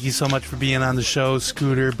 Thank you so much for being on the show,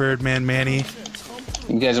 Scooter, Birdman, Manny.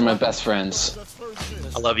 You guys are my best friends.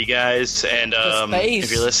 I love you guys, and space.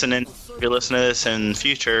 if you're listening to this in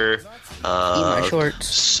future, Eat my shorts.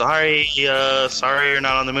 sorry you're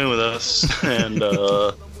not on the moon with us. And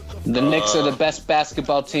The Knicks are the best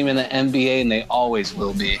basketball team in the NBA, and they always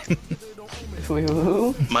will be.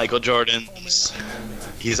 Woo. Michael Jordan's,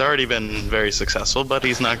 he's already been very successful, but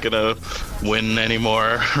he's not gonna win any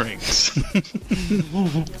more rings.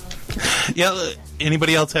 Yeah.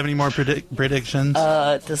 Anybody else have any more predictions?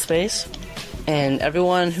 To space. And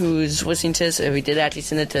everyone who's listening to this, if we did actually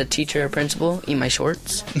send it to a teacher or principal, eat my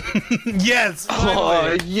shorts. Yes.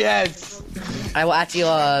 Oh, yes! I will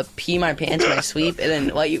actually pee my pants when I sleep and then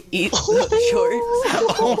let you eat the shorts.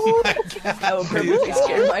 Oh my god. I will purposely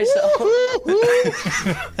scare myself.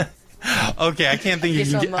 Okay, I can't think you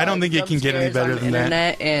can get, I don't think it can get any better than that.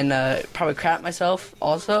 Internet and probably crap myself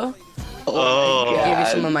also. Oh, Give you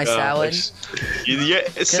some of my salad.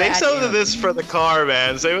 Save some of this for the car,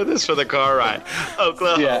 man. Save this for the car ride.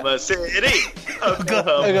 Oklahoma City.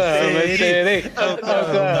 Oklahoma City.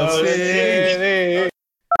 Oklahoma City.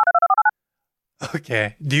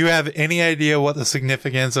 Okay. Do you have any idea what the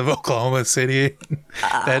significance of Oklahoma City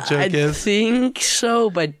that joke is? I think so,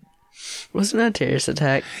 but wasn't that a terrorist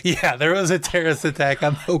attack? Yeah, there was a terrorist attack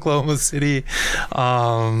on Oklahoma City.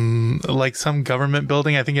 Like some government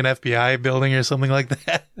building, I think an FBI building or something like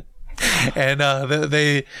that. And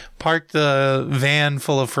they parked a van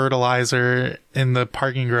full of fertilizer in the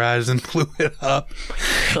parking garage and blew it up.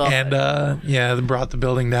 God. And they brought the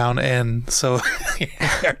building down. And so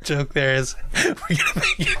our joke there is we're gonna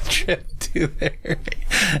make a trip to there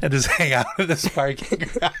and just hang out in this parking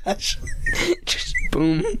garage. Just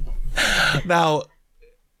boom. Now,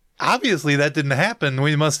 obviously that didn't happen.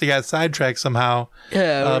 We must have got sidetracked somehow.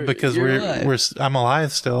 Yeah, because I'm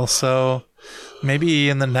alive still. So maybe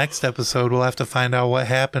in the next episode we'll have to find out what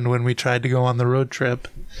happened when we tried to go on the road trip.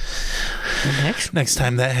 Next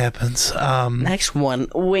time that happens. Next one.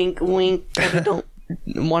 Wink, wink. I don't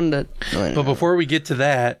want to. But before we get to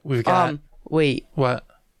that, we've got. Wait. What?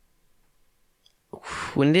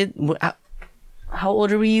 How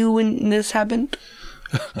old were you when this happened?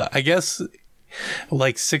 I guess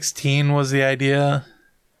like 16 was the idea.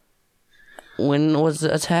 When was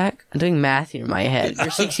the attack? I'm doing math here in my head.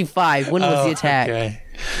 You're 65. When was the attack? Okay.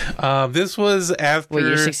 This was after. Wait,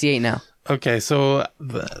 you're 68 now. Okay, so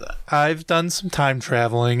I've done some time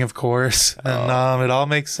traveling, of course, and it all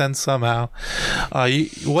makes sense somehow.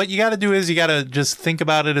 What you got to do is you got to just think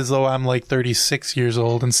about it as though I'm like 36 years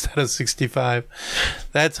old instead of 65.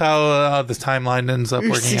 That's how the timeline ends up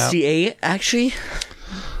working 68, actually?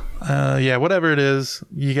 Yeah, whatever it is,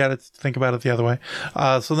 you got to think about it the other way.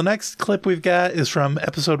 So the next clip we've got is from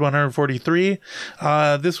episode 143.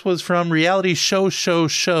 This was from Reality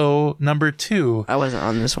Show number 2. I wasn't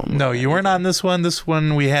on this one. No, you weren't on this one. This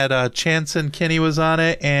one we had Chance and Kenny was on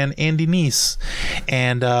it, and Andy Neese.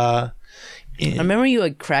 And I remember you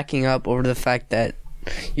like cracking up over the fact that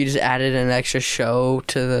you just added an extra show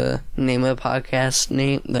to the name of the podcast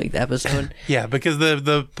name, like the episode. Yeah, because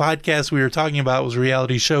the podcast we were talking about was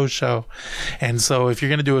Reality Show. And so if you're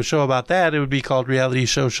going to do a show about that, it would be called Reality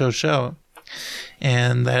Show.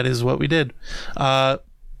 And that is what we did. Yeah,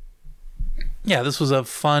 this was a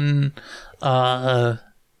fun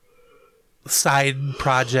side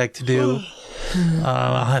project to do.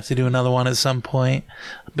 I'll have to do another one at some point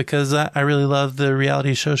because I really love the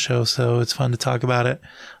Reality Show, so it's fun to talk about it.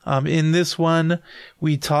 In this one,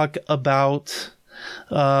 we talk about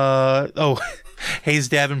Hayes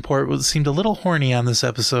Davenport seemed a little horny on this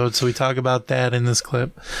episode, so we talk about that in this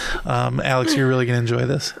clip. Alex, you're really going to enjoy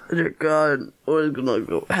this. Dear God, what is going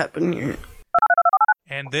to happen here?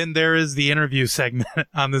 And then there is the interview segment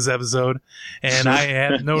on this episode, and I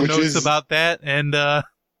had no notes about that, and that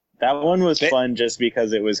one was fun just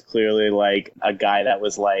because it was clearly like a guy that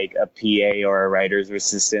was like a PA or a writer's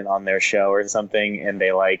assistant on their show or something, and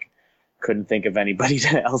they like couldn't think of anybody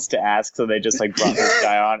else to ask, so they just like brought this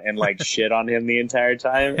guy on and like shit on him the entire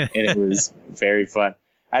time, and it was very fun.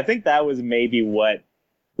 I think that was maybe what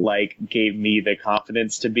like gave me the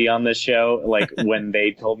confidence to be on the show. Like when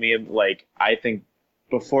they told me, like I think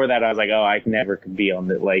before that I was like, oh, I never could be on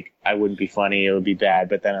that. Like I wouldn't be funny, it would be bad.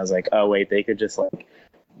 But then I was like, oh wait, they could just like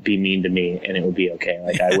be mean to me and it would be okay.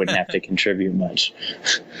 Like I wouldn't have to contribute much.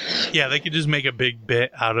 Yeah, they could just make a big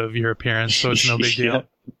bit out of your appearance, so it's no big deal.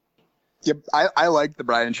 Yep, I liked the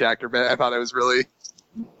Brian Schachter bit. I thought it was really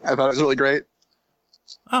great.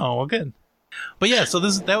 Oh, well, good. But yeah, so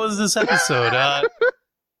that was this episode.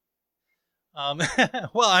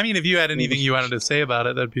 Well, I mean, if you had anything you wanted to say about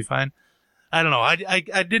it, that'd be fine. I don't know.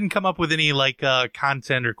 I didn't come up with any like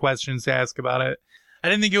content or questions to ask about it. I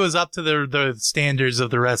didn't think it was up to the standards of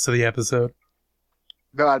the rest of the episode.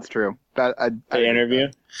 No, that's true. The interview?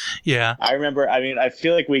 Yeah. I remember, I mean, I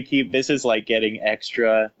feel like this is like getting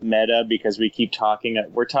extra meta because we keep talking.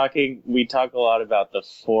 We talk a lot about the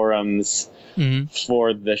forums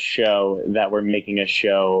for the show that we're making a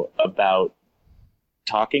show about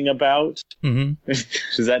talking about. Mm-hmm.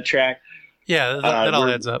 Does that track? Yeah, that all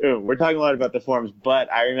adds up. We're talking a lot about the forums,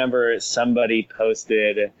 but I remember somebody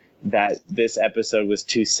posted that this episode was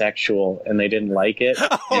too sexual and they didn't like it.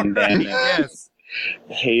 And then yes.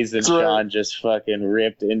 Hayes and Sean just fucking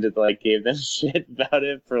ripped into gave them shit about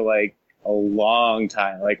it for like a long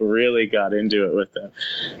time, like really got into it with them,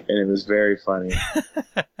 and it was very funny.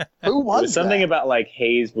 Who was It was something that? about like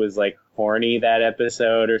Hayes was like horny that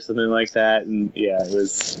episode or something like that, and yeah, it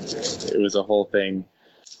was a whole thing.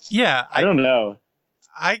 Yeah, I don't know.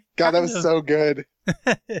 God, that was so good.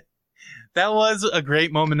 That was a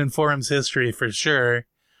great moment in Forum's history for sure.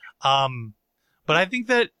 But I think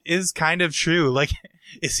that is kind of true. Like,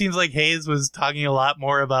 it seems like Hayes was talking a lot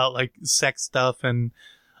more about like sex stuff and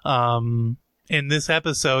in this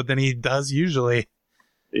episode than he does usually.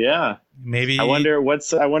 Yeah. Maybe I wonder what's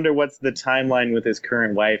the timeline with his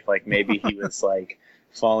current wife. Like maybe he was like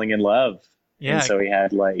falling in love. Yeah. And so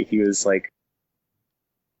he was like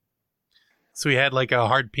So he had like a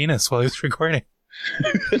hard penis while he was recording.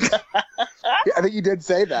 Yeah, I think you did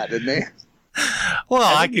say that, didn't he? Well,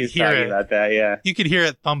 I think he could was hear talking it. about that, yeah. You could hear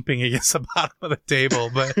it thumping against the bottom of the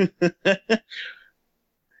table, but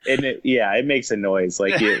And it makes a noise.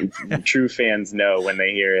 Like true fans know when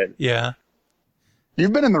they hear it. yeah.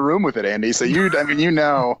 You've been in the room with it, Andy, so you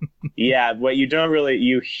know. Yeah, what you don't really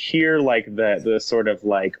you hear like the sort of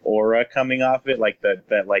like aura coming off it, like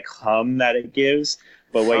that like hum that it gives.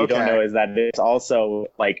 But what you don't Okay. know is that it's also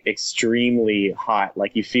like extremely hot.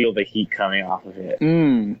 Like you feel the heat coming off of it.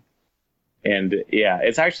 Mm. And yeah,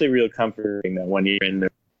 it's actually real comforting that when you're in there.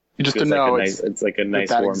 Just to It's know like it's like a nice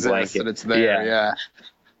that warm exists, blanket. that it's there, yeah.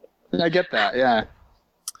 I get that, yeah.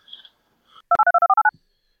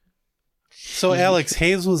 So Alex,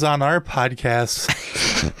 Hayes was on our podcast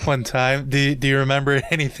one time. Do you remember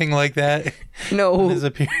anything like that? No, His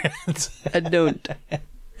appearance. I don't.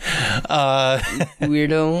 Oh,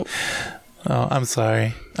 Weirdo. I'm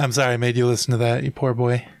sorry. I made you listen to that, you poor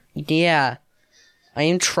boy. Yeah. I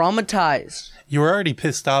am traumatized. You were already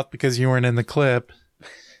pissed off because you weren't in the clip.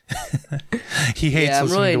 He hates Yeah, I'm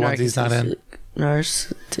listening really to ones he's not in. I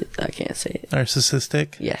can't say it.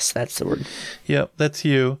 Narcissistic? Yes, that's the word. Yep, that's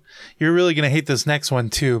you. You're really going to hate this next one,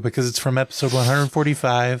 too, because it's from episode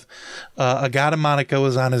 145. Agata Monica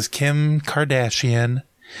was on as Kim Kardashian.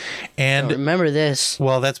 And remember this.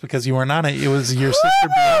 Well, that's because you weren't on it. It was your sister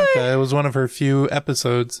Bianca. It was one of her few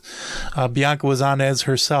episodes. Bianca was on as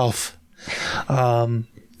herself.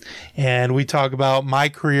 And we talk about my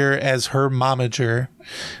career as her momager.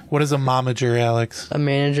 What is a momager, Alex? A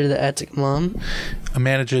manager that acts like mom, A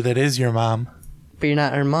manager that is your mom. but you're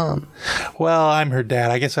not her mom. Well, I'm her dad.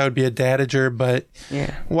 I guess I would be a dadager, but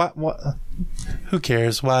Yeah. what? Who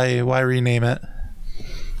cares? Why rename it?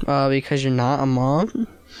 Because you're not a mom.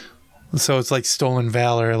 So it's like stolen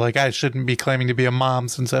valor. Like I shouldn't be claiming to be a mom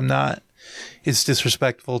since I'm not. It's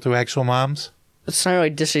disrespectful to actual moms. It's not really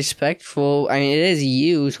disrespectful. I mean, it is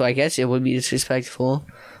you, so I guess it would be disrespectful.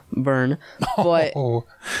 Burn. But Oh,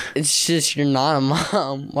 it's just you're not a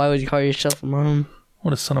mom. Why would you call yourself a mom?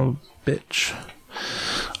 what a son of a bitch.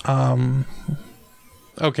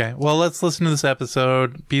 Okay, well, let's listen to this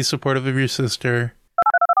episode. Be supportive of your sister.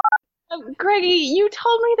 Greggy, you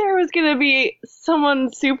told me there was going to be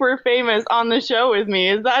someone super famous on the show with me.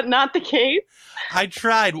 Is that not the case? I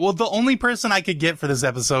tried. Well, the only person I could get for this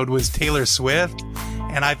episode was Taylor Swift,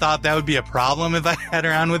 and I thought that would be a problem if I had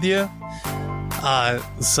her on with you.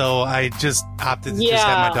 So I just opted to just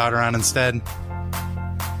have my daughter on instead.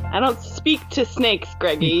 I don't speak to snakes,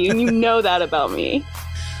 Greggy, and you know that about me.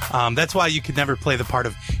 That's why you could never play the part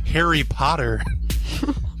of Harry Potter,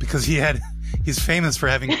 because he's famous for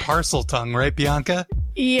having parcel tongue, right, Bianca?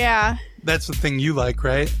 Yeah. That's the thing you like,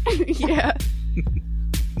 right? Yeah.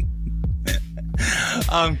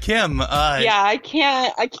 Kim. Yeah, I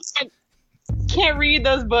can't read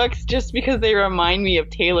those books just because they remind me of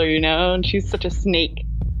Taylor, you know, and she's such a snake.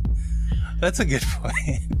 That's a good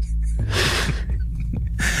point.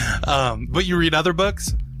 But you read other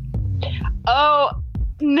books? Oh,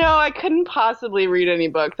 no, I couldn't possibly read any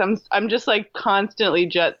books. I'm just like constantly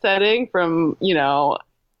jet setting from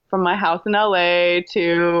my house in LA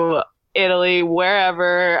to Italy,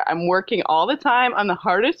 wherever. I'm working all the time. I'm the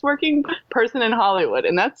hardest working person in Hollywood,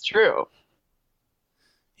 and that's true.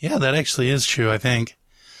 Yeah, that actually is true, I think.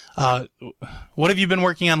 What have you been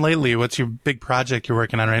working on lately? What's your big project you're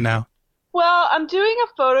working on right now? Well, I'm doing a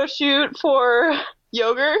photo shoot for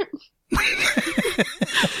yogurt.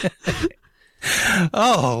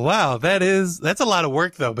 Oh, wow. That's a lot of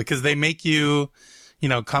work though, because they make you,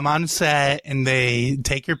 come on set and they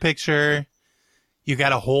take your picture. You got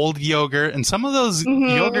to hold yogurt, and some of those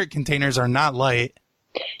yogurt containers are not light.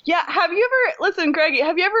 Yeah, listen, Greggy,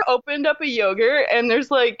 have you ever opened up a yogurt and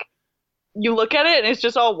there's like, you look at it and it's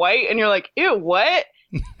just all white and you're like, ew, what?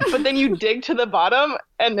 But then you dig to the bottom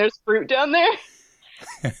and there's fruit down there?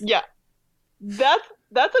 Yeah.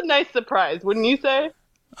 That's a nice surprise, wouldn't you say?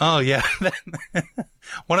 Oh, yeah.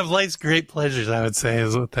 One of life's great pleasures, I would say,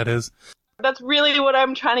 is what that is. That's really what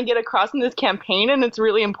I'm trying to get across in this campaign, and it's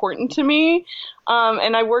really important to me.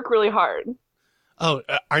 And I work really hard. Oh,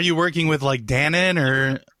 are you working with like Dannon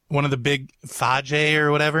or one of the big Fage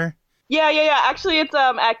or whatever? Yeah. Actually, it's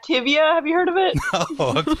Activia. Have you heard of it?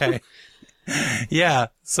 Oh, okay. Yeah.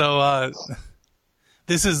 So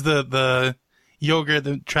this is the yogurt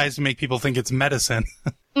that tries to make people think it's medicine.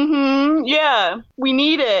 Mm-hmm. Yeah. We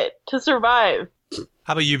need it to survive.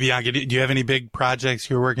 How about you, Bianca? Do you have any big projects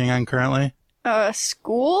you're working on currently?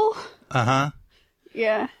 School? Uh-huh.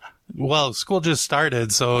 Yeah. Well, school just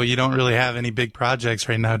started, so you don't really have any big projects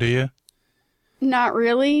right now, do you? Not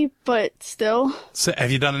really, but still. So have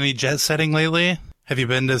you done any jet setting lately? Have you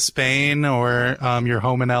been to Spain or your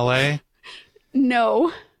home in LA?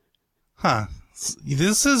 No. Huh.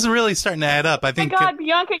 This is really starting to add up. I think. Oh my God,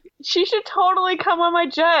 Bianca, she should totally come on my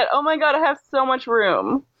jet. Oh my God, I have so much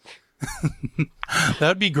room. That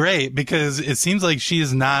would be great because it seems like she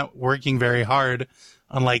is not working very hard,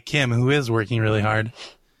 unlike Kim, who is working really hard.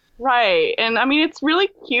 Right. And I mean, it's really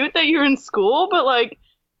cute that you're in school, but like,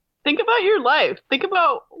 think about your life. Think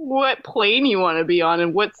about what plane you want to be on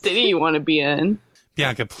and what city you want to be in.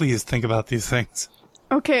 Bianca, please think about these things.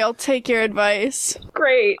 Okay, I'll take your advice.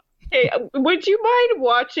 Great. Hey, would you mind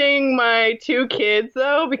watching my 2 kids,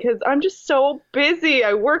 though? Because I'm just so busy.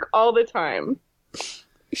 I work all the time.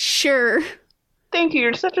 Sure. Thank you.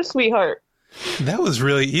 You're such a sweetheart. That was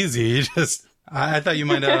really easy. You just, I thought you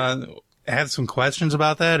might have some questions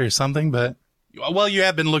about that or something, but, well, you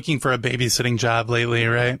have been looking for a babysitting job lately,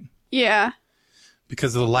 right? Yeah.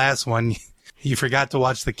 Because of the last one, you forgot to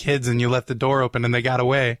watch the kids and you left the door open and they got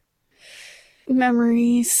away.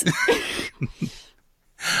 Memories.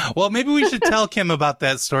 Well, maybe we should tell Kim about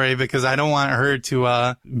that story because I don't want her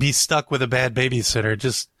to be stuck with a bad babysitter.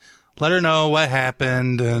 Just let her know what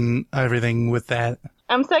happened and everything with that.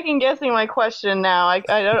 I'm second guessing my question now. I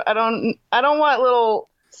don't want little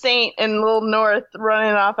Saint and little North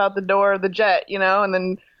running off out the door of the jet, you know, and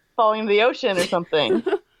then falling into the ocean or something.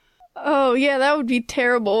 Oh yeah, that would be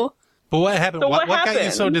terrible. But what happened? So what happened? Got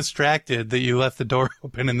you so distracted that you left the door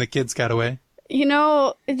open and the kids got away? You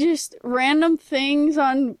know, just random things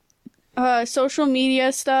on social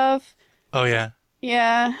media stuff. Oh, yeah.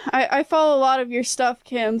 Yeah, I follow a lot of your stuff,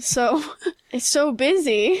 Kim, so it's so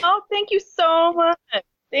busy. Oh, thank you so much.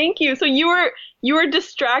 Thank you. So you were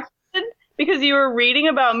distracted because you were reading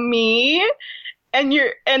about me and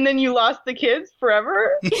then you lost the kids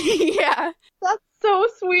forever? Yeah. That's so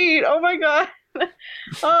sweet. Oh my God.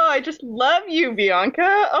 Oh, I just love you, Bianca.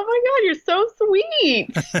 Oh my God, you're so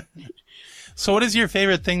sweet. So what is your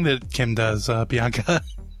favorite thing that Kim does, Bianca?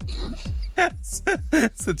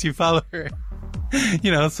 Since you follow her,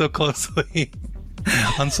 you know, so closely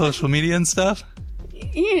on social media and stuff.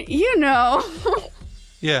 You know.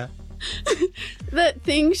 Yeah. The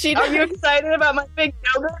thing she does. Are you excited about my big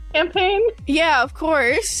yogurt campaign? Yeah, of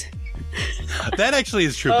course. That actually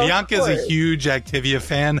is true. Bianca is a huge Activia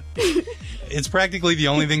fan. It's practically the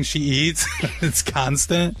only thing she eats. It's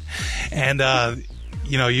constant. And,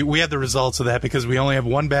 you know, we have the results of that because we only have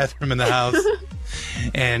one bathroom in the house.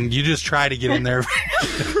 And you just try to get in there.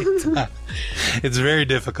 It's very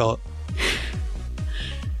difficult.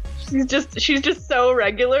 She's just so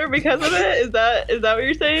regular because of it. Is that what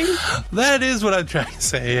you're saying? That is what I'm trying to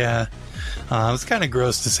say. Yeah, it's kind of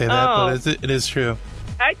gross to say that, but it is true.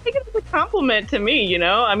 I think it's a compliment to me. You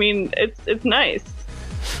know, I mean, it's nice.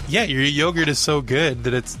 Yeah, your yogurt is so good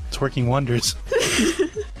that it's working wonders.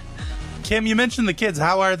 Kim, you mentioned the kids.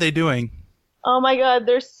 How are they doing? Oh my God,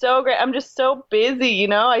 they're so great. I'm just so busy. You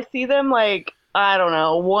know, I see them like, I don't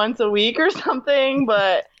know, once a week or something,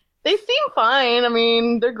 but they seem fine. I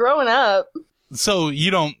mean, they're growing up. So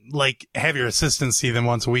you don't like have your assistant see them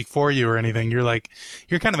once a week for you or anything.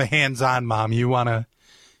 You're kind of a hands-on mom. You want to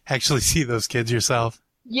actually see those kids yourself.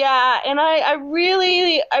 Yeah, and I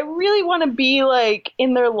really want to be like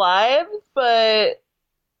in their lives, but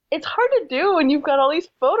it's hard to do when you've got all these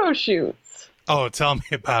photo shoots. Oh, tell me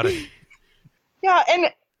about it. Yeah,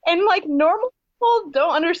 and like normal people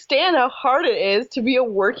don't understand how hard it is to be a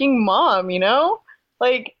working mom, you know?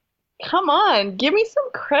 Like, come on, give me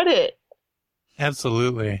some credit.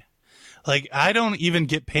 Absolutely. Like, I don't even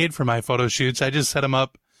get paid for my photo shoots. I just set them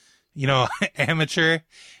up, you know, amateur,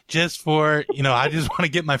 just for, you know, I just want to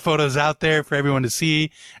get my photos out there for everyone to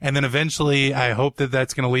see. And then eventually I hope that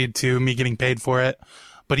that's going to lead to me getting paid for it.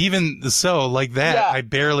 But even so, like that, yeah. I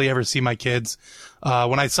barely ever see my kids.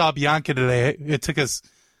 When I saw Bianca today, it took us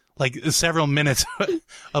like several minutes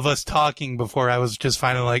of us talking before I was just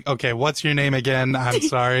finally like, okay, what's your name again? I'm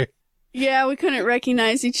sorry. Yeah, we couldn't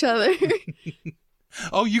recognize each other.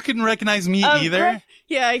 Oh, you couldn't recognize me either?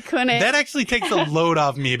 Yeah, I couldn't. That actually takes a load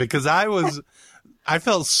off me because I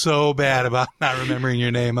felt so bad about not remembering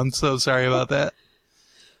your name. I'm so sorry about that.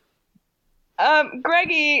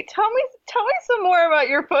 Greggy, tell me some more about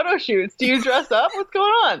your photo shoots. Do you dress up? What's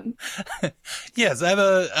going on? Yes, I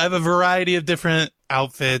have a variety of different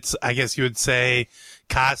outfits. I guess you would say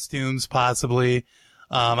costumes, possibly.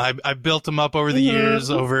 I built them up over the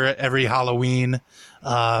years, over every Halloween.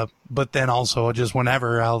 But then also just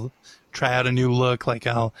whenever I'll try out a new look, like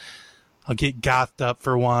I'll get gothed up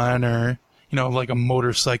for one, or like a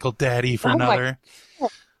motorcycle daddy for another.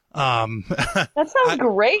 That sounds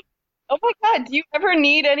great. Oh my God, do you ever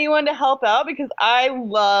need anyone to help out? Because I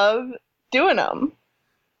love doing them.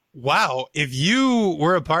 Wow. If you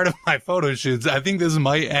were a part of my photo shoots, I think this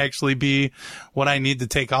might actually be what I need to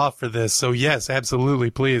take off for this. So yes, absolutely.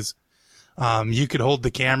 Please. You could hold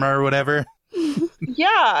the camera or whatever.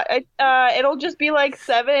 Yeah. It'll just be like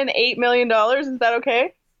 $7-8 million. Is that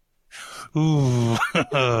okay? Ooh.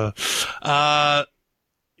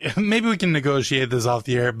 Maybe we can negotiate this off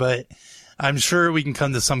the air, but I'm sure we can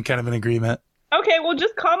come to some kind of an agreement. Okay, well,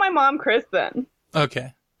 just call my mom, Chris, then.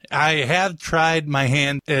 Okay. I have tried my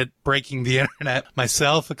hand at breaking the internet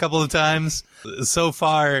myself a couple of times. So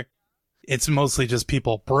far, it's mostly just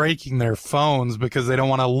people breaking their phones because they don't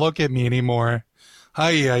want to look at me anymore.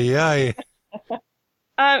 Ay.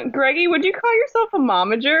 Greggy, would you call yourself a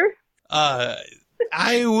momager?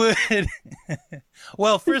 I would.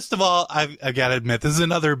 Well, first of all, I've got to admit, this is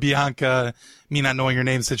another Bianca, me not knowing your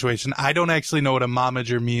name situation. I don't actually know what a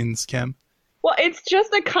momager means, Kim. Well, it's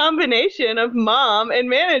just a combination of mom and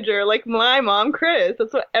manager, like my mom, Chris.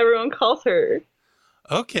 That's what everyone calls her.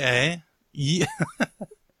 Okay. Yeah.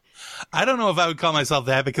 I don't know if I would call myself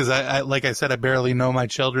that because I like I said, I barely know my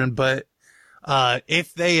children, but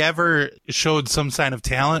if they ever showed some sign of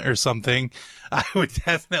talent or something, I would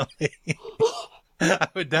definitely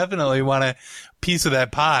want a piece of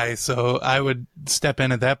that pie. So I would step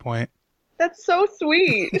in at that point. That's so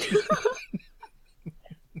sweet.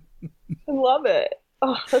 I love it.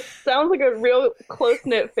 Oh, that sounds like a real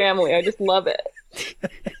close-knit family. I just love it.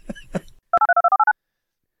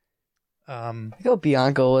 I feel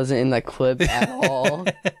Bianca wasn't in that clip at all.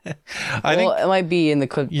 I think it might be in the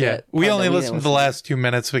clip. Yeah, we only listened to the last 2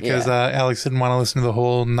 minutes because Alex didn't want to listen to the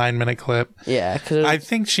whole 9-minute clip. Yeah, because I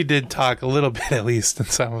think she did talk a little bit at least in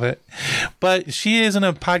some of it, but she isn't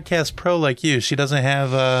a podcast pro like you. She doesn't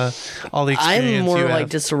have all the experience. I'm more you like have.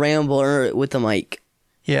 just a rambler with the mic.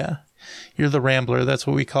 Yeah, you're the Rambler. That's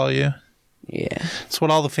what we call you. Yeah, that's what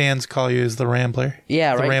all the fans call you, is the Rambler.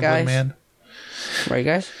 Yeah, the right, Rambling guys. Man. Right,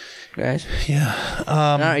 guys. Yeah.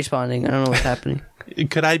 I'm not responding. I don't know what's happening.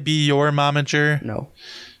 Could I be your momager? No.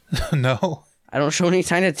 No. I don't show any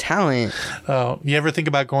kind of talent. Oh, you ever think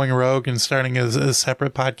about going rogue and starting a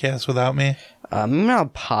separate podcast without me? I'm not a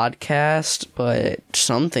podcast, but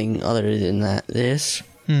something other than that. This.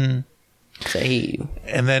 I hate you.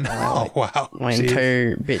 And then, wow. My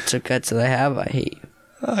entire bits of guts that I have, I hate you.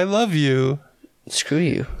 I love you. Screw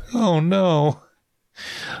you. Oh, no.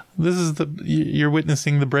 This is you're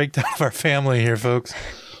witnessing the breakdown of our family here, folks.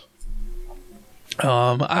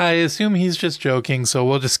 I assume he's just joking, so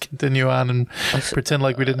we'll just continue on and pretend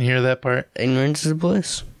like we didn't hear that part. Ignorance is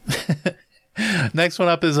bliss. Next one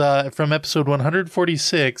up is from episode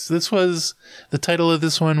 146. The title of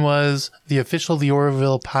this one was The Official The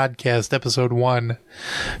Orville Podcast, episode 1,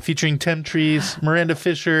 featuring Tim Trees, Miranda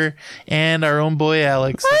Fisher, and our own boy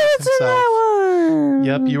Alex himself.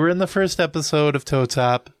 Yep, you were in the first episode of Toe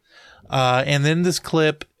Top. And in this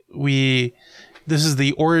clip, this is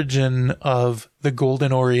the origin of the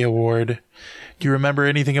Golden Ori Award. Do you remember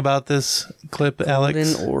anything about this clip,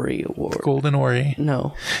 Alex? Golden Ori Award. Golden Ori.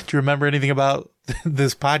 No. Do you remember anything about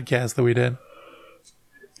this podcast that we did?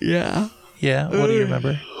 Yeah. Yeah? What do you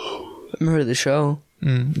remember? I remember the show.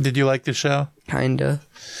 Did you like the show? Kinda.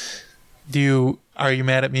 Are you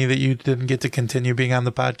mad at me that you didn't get to continue being on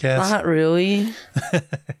the podcast? Not really.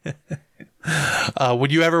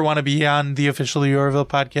 Would you ever want to be on the Official Orville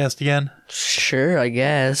podcast again? Sure, I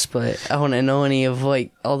guess, but I want to know any of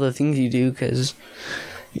all the things you do because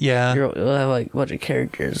you'll have a bunch of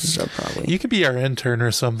characters and stuff probably. You could be our intern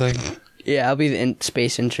or something. Yeah, I'll be the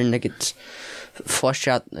space intern that gets flushed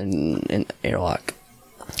out in airlock.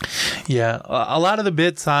 Yeah, a lot of the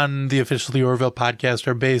bits on the Officially Orville podcast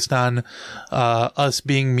are based on us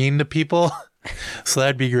being mean to people. So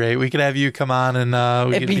that'd be great. We could have you come on and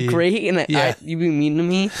it'd be great, and you'd be mean to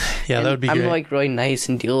me. Yeah, that would be great. I'm really nice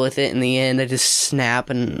and deal with it. In the end, I just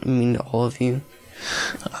snap and mean to all of you.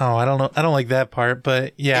 Oh, I don't know. I don't like that part,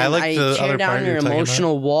 but yeah, I like the other part. I tear down your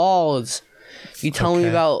emotional walls. You tell me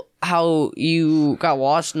about how you got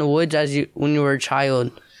lost in the woods when you were a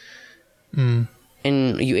child. And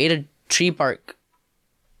you ate a tree bark.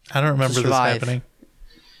 I don't remember this happening.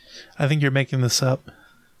 I think you're making this up.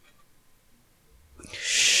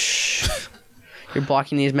 Shh. You're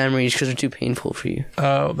blocking these memories because they're too painful for you.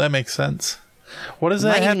 Oh, that makes sense. What does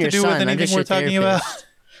that have to do with anything we're talking about?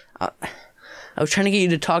 I was trying to get you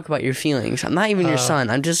to talk about your feelings. I'm not even your son.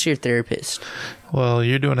 I'm just your therapist. Well,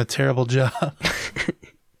 you're doing a terrible job.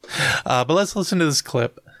 But let's listen to this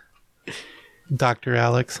clip. Dr.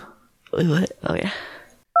 Alex. What? Oh, yeah.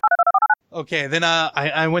 Okay, then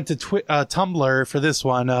I went to Tumblr for this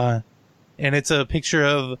one, and it's a picture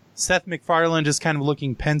of Seth MacFarlane just kind of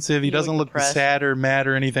looking pensive. He doesn't look sad or mad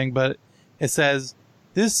or anything, but it says,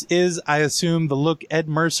 "This is, I assume, the look Ed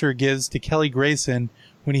Mercer gives to Kelly Grayson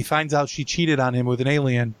when he finds out she cheated on him with an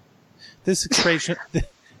alien. This expression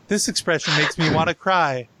makes me want to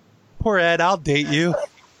cry. Poor Ed, I'll date you."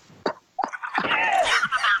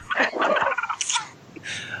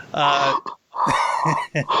 Are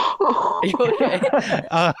you okay?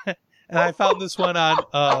 And I found this one on...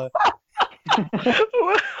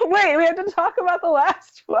 Wait, we have to talk about the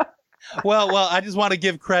last one. Well, I just want to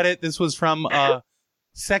give credit. This was from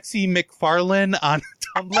Sexy MacFarlane on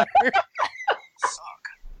Tumblr.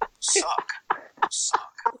 Suck.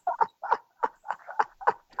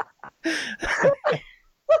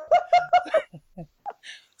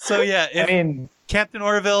 So yeah, Captain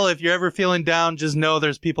Orville, if you're ever feeling down, just know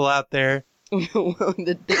there's people out there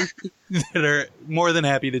that are more than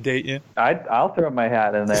happy to date you. I'll throw my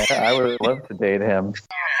hat in there. I would love to date him.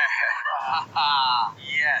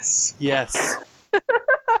 Yes.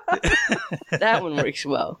 That one works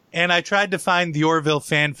well. And I tried to find the Orville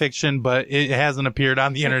fan fiction, but it hasn't appeared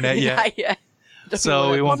on the internet yet. Yeah.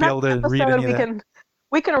 So we won't be able to read any of that.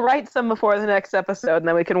 We can write some before the next episode, and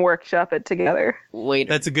then we can workshop it together. Wait,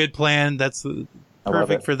 that's a good plan. That's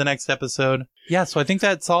perfect for the next episode. Yeah, so I think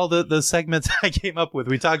that's all the segments I came up with.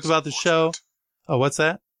 We talked about the show. Oh, what's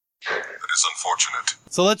that? That is unfortunate.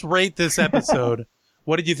 So let's rate this episode.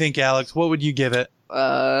 What did you think, Alex? What would you give it? What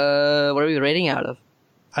are we rating out of?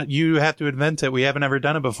 You have to invent it. We haven't ever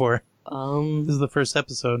done it before. This is the first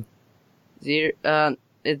episode. It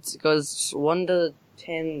goes 1 to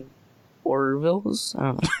 10 Orvilles. I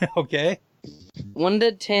don't know. Okay. 1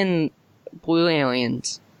 to 10 blue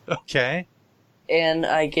aliens. Okay. And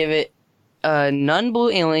I give it none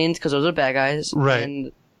blue aliens because those are bad guys. Right.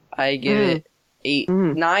 And I give it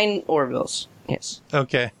 9 Orvilles. Yes.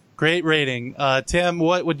 Okay. Great rating. Tim,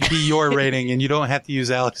 what would be your rating? And you don't have to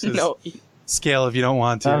use Alex's scale if you don't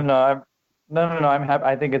want to. No, I'm happy.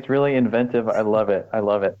 I think it's really inventive. I love it.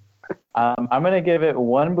 I'm going to give it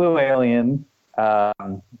 1 blue alien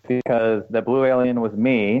because the blue alien was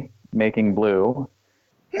me making blue.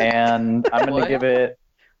 And I'm going to give it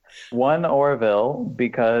 1 Orville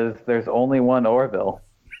because there's only 1 Orville.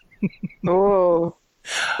 Oh,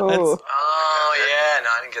 yeah. No,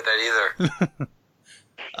 I didn't get that either.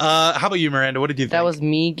 How about you, Miranda? What did you think? That was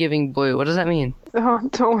me giving blue. What does that mean? Oh,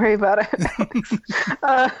 don't worry about it.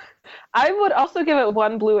 I would also give it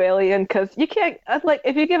 1 blue alien because you can't,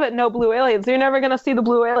 if you give it no blue aliens, you're never going to see the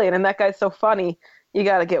blue alien, and that guy's so funny. You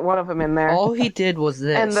got to get one of them in there. All he did was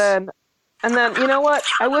this. And then, you know what?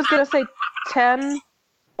 I was going to say 10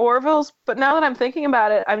 Orvilles, but now that I'm thinking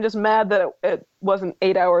about it, I'm just mad that it wasn't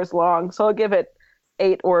 8 hours long. So I'll give it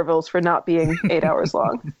 8 Orvilles for not being 8 hours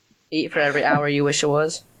long. 8 for every hour you wish it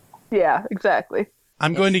was? Yeah, exactly.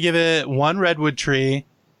 I'm going to give it 1 redwood tree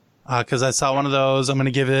because I saw one of those. I'm going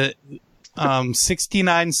to give it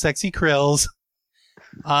 69 sexy krills.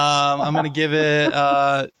 I'm going to give it,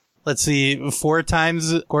 let's see, 4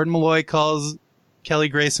 times Gordon Malloy calls Kelly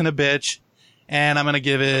Grayson a bitch. And I'm going to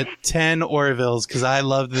give it 10 Orvilles because I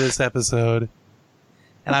loved this episode.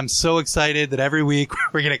 And I'm so excited that every week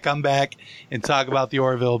we're going to come back and talk about the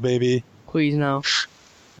Orville, baby. Please, no.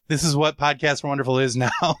 This is what Podcast Wonderful is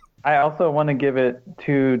now. I also want to give it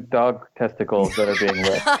 2 dog testicles that are being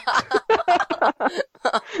licked.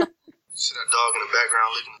 See that dog in the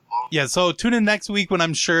background licking the ball? Yeah, so tune in next week when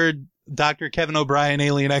I'm sure Dr. Kevin O'Brien,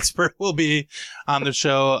 alien expert, will be on the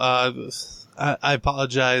show. I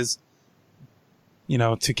apologize,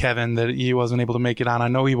 to Kevin that he wasn't able to make it on. I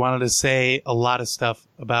know he wanted to say a lot of stuff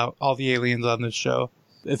about all the aliens on this show.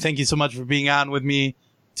 Thank you so much for being on with me.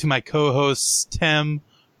 To my co-hosts, Tim,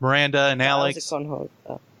 Miranda, and Alex. I was a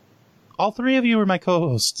co-host. All 3 of you were my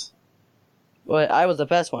co-hosts. Well, I was the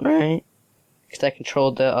best one, right? Because I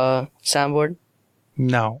controlled the soundboard.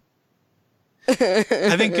 No. I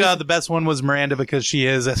think the best one was Miranda because she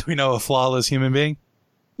is, as we know, a flawless human being.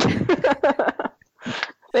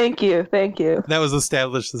 Thank you. That was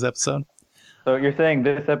established this episode. So you're saying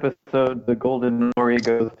this episode, the Golden Ori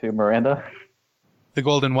goes to Miranda? The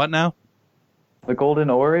Golden what now? The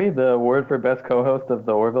Golden Ori, the award for best co-host of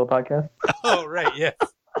the Orville podcast? Oh, right, yes.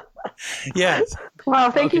 Yes.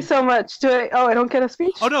 Wow, thank you so much. I don't get a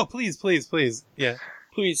speech? Oh, no, please. Yeah.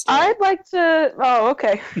 Please. I'd like to... Oh,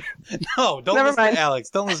 okay. No, don't Never listen mind. to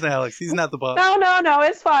Alex. Don't listen to Alex. He's not the boss. No,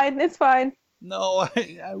 it's fine. It's fine. No,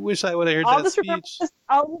 I wish I would have heard I'll that just remember speech. this.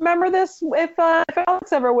 I'll remember this if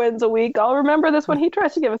Alex ever wins a week. I'll remember this when he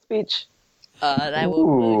tries to give a speech. I will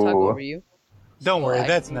really talk over you. Don't worry, I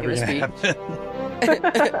that's can never give going a to happen.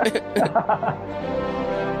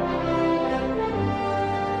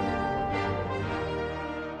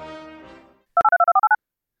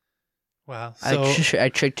 Wow. So, I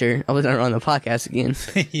tricked her. I was not on the podcast again.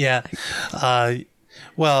 yeah.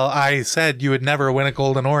 Well, I said you would never win a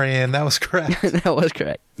Golden Ori, and that was correct. That was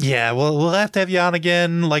correct. Yeah, we'll have to have you on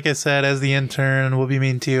again. Like I said, as the intern, we'll be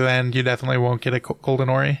mean to you, and you definitely won't get a Golden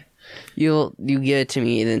Ori. You give it to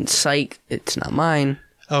me, then psych, it's not mine.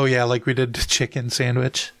 Oh yeah, like we did the chicken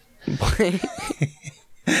sandwich.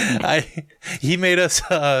 He made us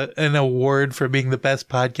an award for being the best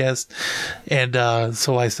podcast, and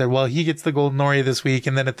so I said, well, he gets the Golden Ori this week,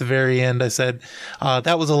 and then at the very end I said,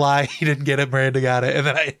 that was a lie, he didn't get it, Miranda got it, and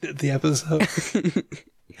then I did the episode.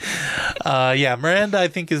 Yeah, Miranda I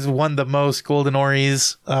think has won the most Golden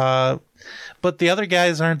Oris, but the other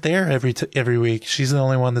guys aren't there every week. She's the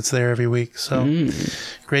only one that's there every week, so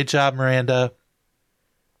great job, Miranda.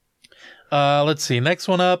 Let's see. Next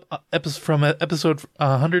one up, from episode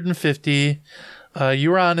 150.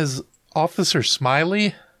 You were on as Officer Smiley.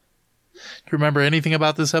 Do you remember anything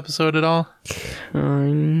about this episode at all?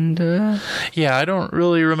 Kinda. Yeah, I don't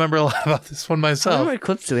really remember a lot about this one myself. How many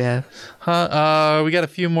clips do we have? We got a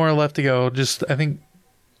few more left to go. Just, I think,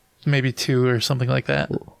 maybe 2 or something like that.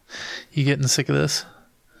 You getting sick of this?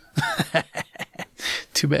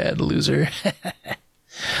 Too bad, loser.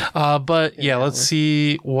 But yeah, let's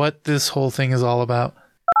see what this whole thing is all about.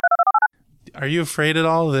 Are you afraid at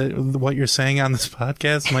all that what you're saying on this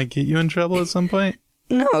podcast might get you in trouble at some point?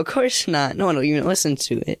 No, of course not. No one will even listen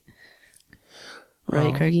to it.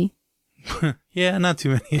 Right, Craigie? Yeah, not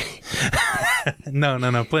too many.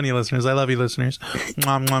 No. Plenty of listeners. I love you, listeners.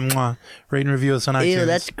 Mwah, mwah, mwah. Rate and review us on iTunes. Ew,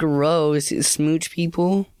 that's gross. Smooch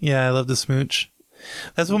people. Yeah, I love to smooch.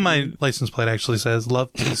 That's what my license plate actually says.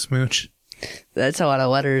 Love to smooch. That's a lot of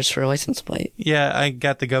letters for a license plate. Yeah, I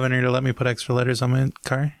got the governor to let me put extra letters on my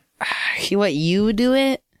car. He let you do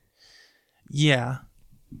it? Yeah.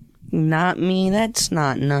 Not me. That's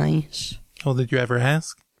not nice. Oh, did you ever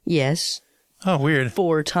ask? Yes. Oh, weird.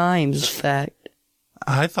 4 times, in fact.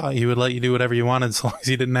 I thought he would let you do whatever you wanted so long as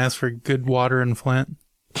you didn't ask for good water in Flint.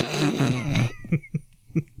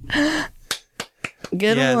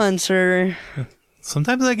 Good one, sir.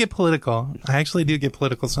 Sometimes I get political. I actually do get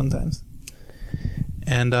political sometimes.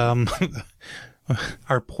 And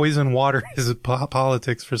our poison water is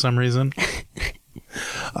politics for some reason.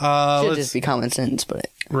 Should just be common sense, but...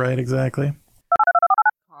 Right, exactly.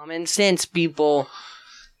 Common sense, people.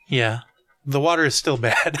 Yeah. The water is still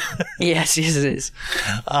bad. Yes, it is.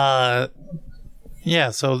 Yeah,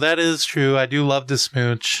 so that is true. I do love to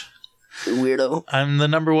smooch. Weirdo. I'm the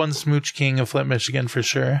 #1 smooch king of Flint, Michigan for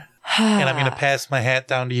sure. And I'm going to pass my hat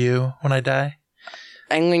down to you when I die.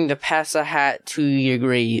 I'm going to pass a hat to your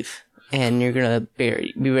grave, and you're going to be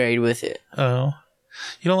buried with it. Oh.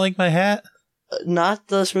 You don't like my hat? Not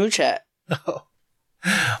the smooch hat. Oh.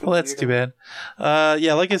 Well, that's too bad.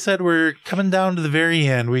 Yeah, like I said, we're coming down to the very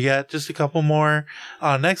end. We got just a couple more.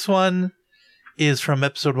 Next one is from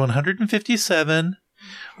episode 157.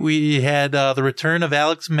 We had the return of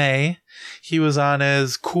Alex May. He was on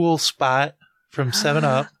as Cool Spot from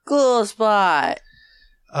 7-Up. Cool Spot.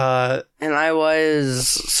 And I was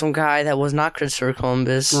some guy that was not Christopher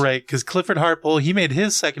Columbus. Right, because Clifford Harpole, he made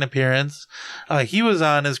his second appearance. He was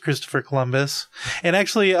on as Christopher Columbus. And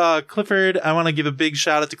actually, Clifford, I want to give a big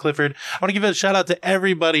shout out to Clifford. I want to give a shout out to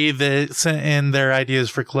everybody that sent in their ideas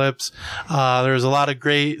for clips. There was a lot of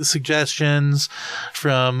great suggestions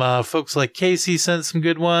from folks like Casey sent some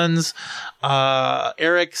good ones.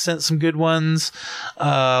 Eric sent some good ones.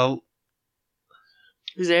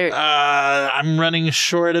 Who's Eric? I'm running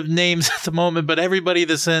short of names at the moment, but everybody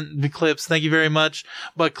that sent the clips, thank you very much.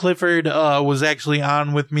 But Clifford was actually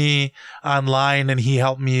on with me online, and he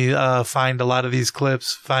helped me find a lot of these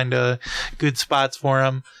clips, find good spots for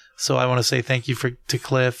them. So I want to say thank you to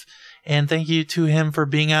Cliff, and thank you to him for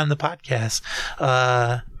being on the podcast.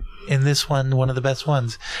 In this one of the best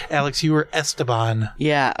ones. Alex, you were Esteban.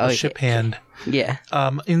 Yeah. The ship hand. Yeah.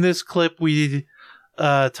 In this clip, we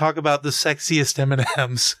talk about the sexiest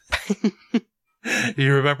M&Ms.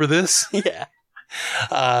 You remember this? Yeah.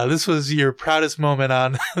 This was your proudest moment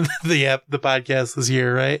on the podcast this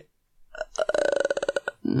year, right?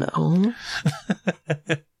 No.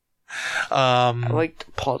 I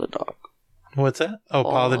liked Paw the dog. What's that? Oh,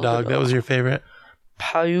 Paw the dog. That was your favorite.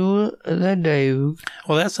 Paw the dog.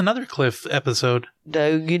 Well, that's another Cliff episode.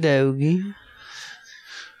 Doggy.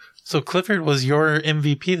 So Clifford was your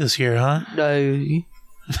MVP this year, huh? Doggy.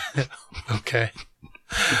 Okay.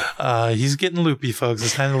 He's getting loopy, folks.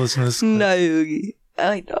 It's time to listen to this. Doggy. I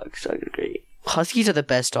like dogs. Dogs are great. Huskies are the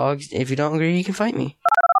best dogs. If you don't agree, you can fight me.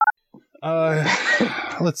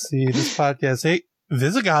 Let's see. This podcast. Hey,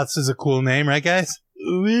 Visigoths is a cool name, right, guys?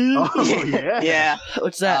 Oh, yeah. Yeah.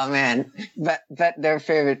 What's that? Oh, man. Their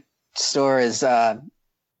favorite store is, This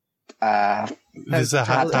is a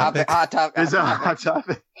hot topic. Hot topic. It's a hot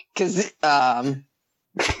topic. Because,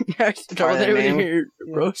 Start there with your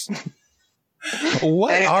roast.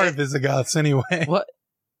 What are Visigoths anyway? What?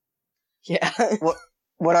 Yeah.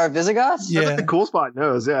 What are Visigoths? Yeah. That's what the cool spot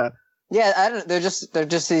knows, yeah. Yeah, I don't. They're just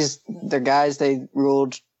they're guys. They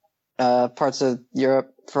ruled parts of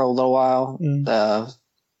Europe for a little while.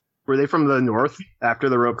 Were they from the north after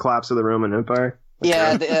the rope collapse of the Roman Empire?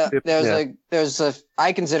 Yeah,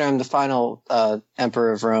 I consider him the final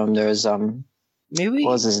emperor of Rome. There's maybe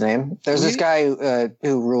what was his name? There's this guy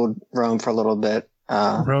who ruled Rome for a little bit.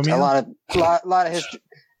 Romeo? A lot of history.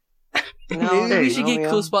 No, maybe we should get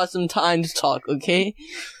Cool Spot some time to talk, okay?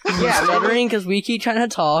 Yeah, stuttering because we keep trying to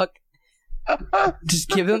talk. Just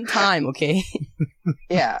give him time, okay?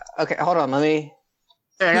 Yeah. Okay. Hold on. Let me.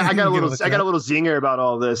 Hey, I got a little zinger about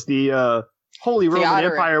all this. The Holy Roman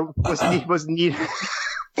Empire was needed.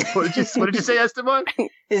 What did you say, Esteban?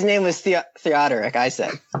 His name was Theodoric. I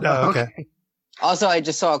said. Oh, okay. Also, I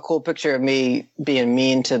just saw a cool picture of me being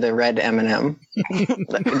mean to the red M&M.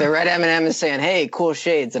 The red M&M is saying, "Hey, cool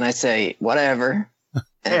shades," and I say, "Whatever."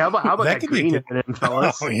 Hey, how about that green M&M,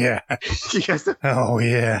 fellas? Oh yeah. You guys Oh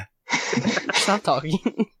yeah. Stop talking.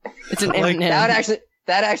 It's an Like, M&M.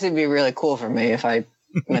 that'd actually be really cool for me if I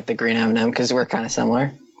met the green M&M because we're kind of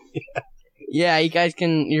similar. Yeah, you guys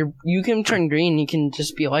can. You can turn green. You can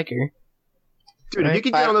just be like her. Dude, if you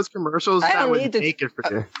could get on those commercials, I that don't would need to- make it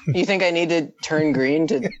for you. You think I need to turn green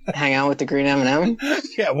to hang out with the green M&M?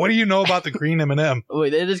 Yeah. What do you know about the green M&M? Wait,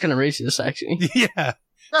 that is kind of racist, actually. Yeah.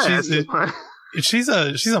 She's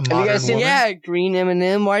a modern guys seen- woman. Yeah, green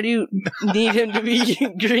M&M. Why do you need him to be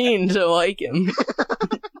green to like him?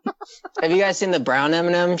 Have you guys seen the brown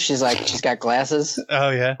M&M? She's got glasses. Oh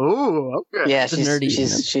yeah. Oh, okay. Yeah, The she's nerdy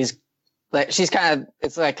she's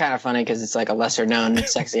kind of funny because it's like a lesser known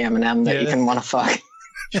sexy M&M that you can want to fuck.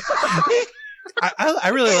 I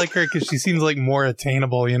really like her because she seems like more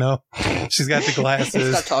attainable, you know? She's got the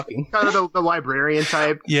glasses. Stop talking. Kind of the librarian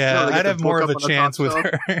type. Yeah, You know, they get I'd the have more book of a up on the chance top with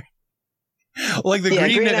shelf. her. Like the Yeah,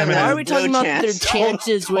 green green M&M. M&M. Why are we talking No about their chance.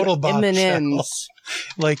 chances Total with bombshell. M&Ms?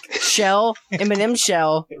 Like, Shell, M&M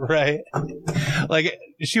shell. right? Like,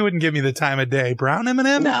 she wouldn't give me the time of day. Brown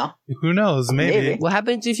M&M? No. Who knows? Maybe. What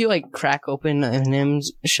happens if you like crack open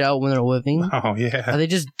M&M's shell when they're living? Oh Are yeah. they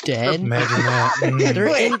just dead? Imagine that. Mm. They're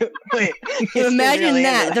in, Wait. imagine Really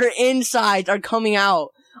that. into Their insides are coming out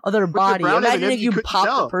of their body. brown Imagine M&Ms if you you couldn't pop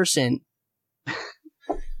tell. the person.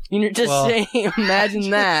 You're just Well- saying, imagine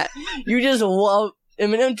that. You just love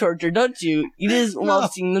M&M torture, don't you? You just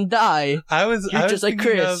love seeing them die. I was just like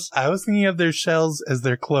thinking Chris. I was thinking of their shells as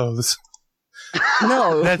their clothes.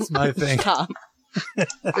 No. That's my thing. Stop.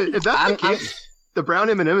 If that's the case, the brown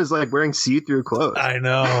M&M is like wearing see-through clothes. I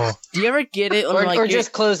know. Do you ever get it? When, Or, like, or you're-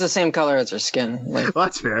 just clothes the same color as her skin. Like, Well,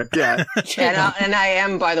 that's fair. Yeah. and I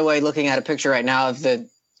am, by the way, looking at a picture right now of the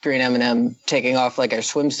green M&M taking off like a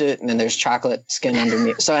swimsuit, and then there's chocolate skin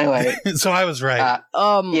underneath. So anyway, So I was right.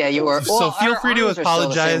 yeah, you were. So well, feel our free to arms are still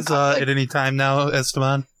the same apologize color. at any time now,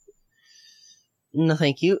 Esteban. No,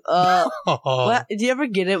 thank you. Oh. What? Do you ever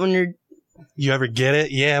get it when you're? You ever get it?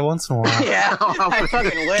 Yeah, once in a while. Yeah, I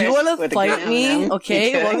fucking wish. Do you want to with the fight green me? M&M. Okay,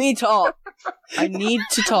 You kidding? let me talk. I need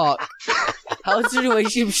to talk. How's the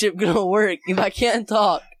relationship gonna work if I can't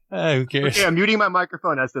talk? Who cares? Okay, I'm muting my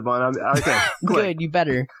microphone, Esteban. Okay, Good, you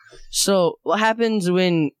better. So, what happens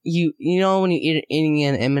when you know when you eating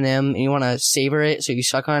an M&M and you want to savor it, so you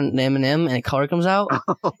suck on the M&M and the color comes out?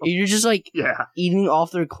 You're just like Yeah. eating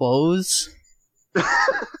off their clothes.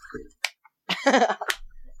 I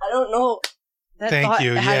don't know. That Thank thought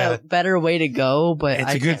you, had yeah. a better way to go, but It's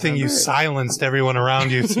I a good can't thing you remember it. silenced everyone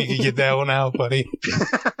around you so you could get that one out, buddy.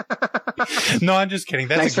 No, I'm just kidding.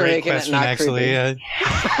 That's Thanks a for great making it question, not actually. I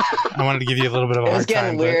wanted to give you a little bit of a It was hard getting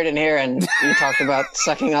time. weird in here, and you talked about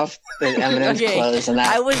sucking off the M&M's Okay, clothes, and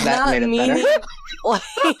that I was that not made it meaning better. like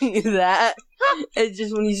that. It's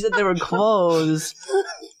just when you said they were clothes.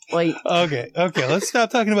 Like, okay. Let's stop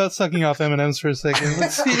talking about sucking off M&Ms for a second.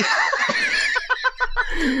 Let's see.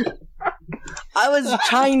 I was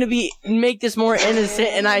trying to make this more innocent,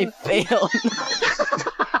 and I failed.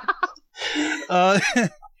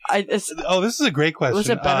 This is a great question. It was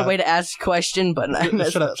a better way to ask a question, but I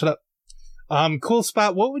messed up. Shut up. Cool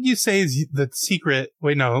Spot, what would you say is the secret?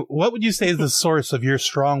 Wait, no. What would you say is the source of your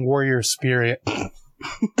strong warrior spirit?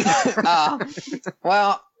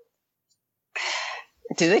 Well,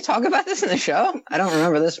 did they talk about this in the show? I don't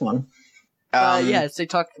remember this one. Yes, they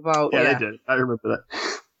talked about. Yeah, they did. I remember that.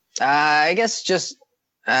 I guess just.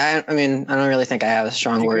 I mean, I don't really think I have a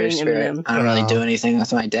strong warrior spirit. I don't really do anything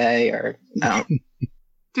with my day, or I don't.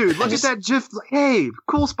 Dude, look at that GIF. Hey,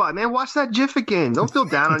 Cool Spot, man. Watch that GIF again. Don't feel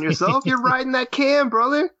down on yourself. You're riding that cam,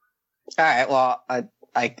 brother. All right. Well,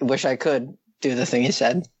 I wish I could do the thing you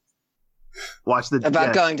said. Watch the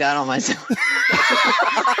about going down on myself.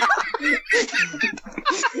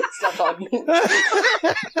 Stop talking.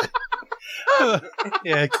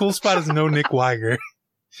 Yeah, Cool Spot is no Nick Weiger.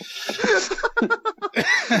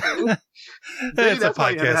 Maybe that's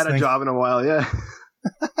why you haven't had a job in a while, yeah.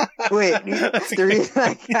 Wait, the reason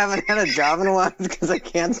I haven't had a job in a while is because I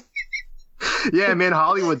can't. Yeah, man,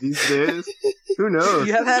 Hollywood these days. Who knows?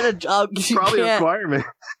 You have had a job. Probably a requirement.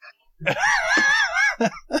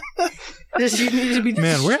 You need to be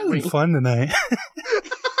man, we're having fun tonight.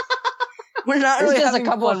 We're not really just having a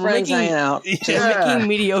couple fun. of friends hanging out. Making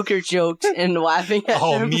mediocre jokes and laughing at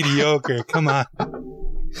them. Mediocre! Come on,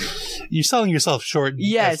 you're selling yourself short.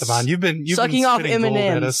 Yes, Esteban. You've been sucking off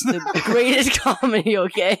M&Ms, the greatest comedy.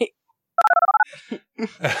 Okay.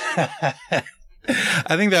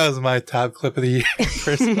 I think that was my top clip of the year,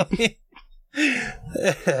 personally.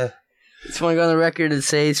 Just want to go on the record and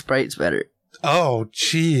say Sprite's better. Oh,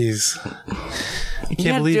 jeez! I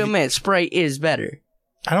can't believe to admit Sprite is better.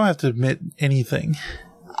 I don't have to admit anything.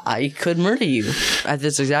 I could murder you at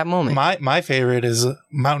this exact moment. My favorite is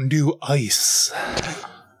Mountain Dew Ice.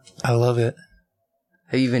 I love it.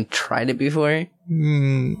 Have you even tried it before?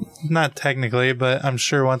 Not technically, but I'm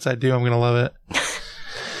sure once I do, I'm going to love it.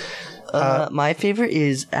 My favorite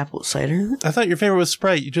is apple cider. I thought your favorite was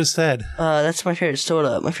Sprite. You just said. That's my favorite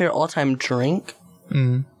soda. My favorite all-time drink.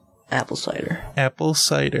 Apple cider. Apple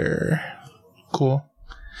cider. Cool.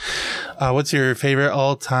 What's your favorite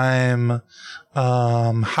all-time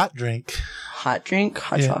hot drink? Hot drink?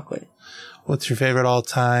 Hot chocolate. What's your favorite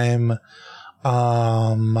all-time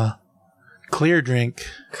clear drink?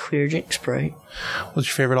 Clear drink, Sprite. What's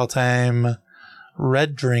your favorite all-time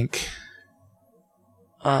red drink?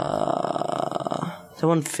 The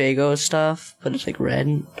one Faygo stuff, but it's like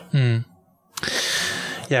red.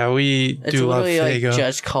 Yeah, we do love Faygo. Like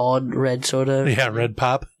just called red soda. Yeah, Red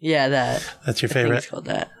Pop. Yeah, that. That's your I favorite. think it's called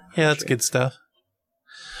that. Yeah, that's good stuff.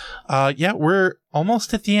 Yeah, we're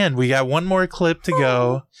almost at the end. We got one more clip to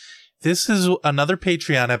go. This is another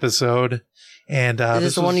Patreon episode. And this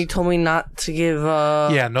is the one you told me not to give.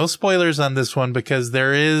 Yeah, no spoilers on this one because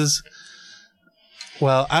there is.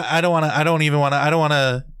 Well, I don't want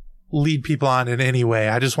to lead people on in any way.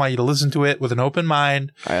 I just want you to listen to it with an open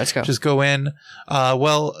mind. All right, let's go. Just go in.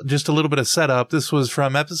 Just a little bit of setup. This was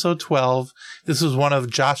from episode 12. This was one of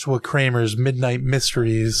Joshua Kramer's Midnight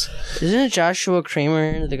Mysteries. Isn't it Joshua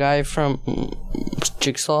Kramer, the guy from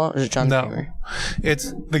Jigsaw? Or is it John Kramer?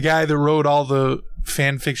 It's the guy that wrote all the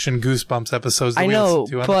fan fiction Goosebumps episodes that we listen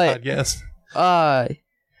to on the podcast.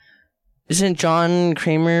 Isn't John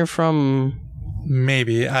Kramer from...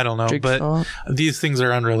 Maybe, I don't know, Jigsaw? But these things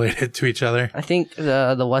are unrelated to each other. I think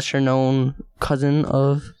the lesser known cousin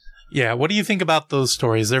of... Yeah, what do you think about those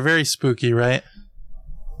stories? They're very spooky, right?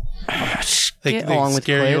 They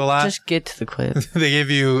scare you a lot? Just get to the clip. They give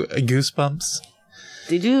you goosebumps?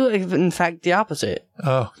 They do, in fact, the opposite.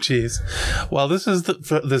 Oh, jeez. Well, this is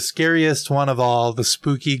the scariest one of all, the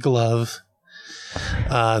spooky glove.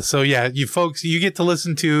 So yeah, you folks, you get to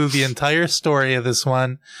listen to the entire story of this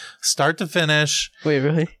one, start to finish. Wait,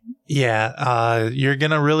 really? Yeah, you're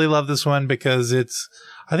gonna really love this one because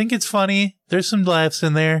I think it's funny. There's some laughs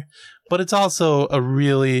in there, but it's also a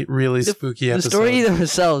really, really spooky episode. The story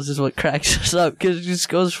themselves is what cracks us up because it just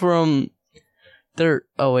goes from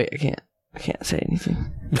oh wait, I can't say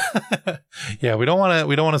anything. Yeah, we don't want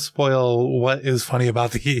to spoil what is funny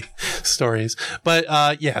about the stories.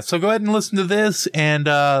 But yeah, so go ahead and listen to this, and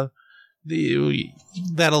that'll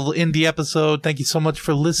end the episode. Thank you so much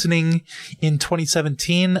for listening in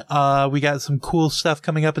 2017. We got some cool stuff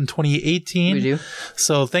coming up in 2018. We do.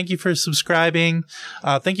 So thank you for subscribing.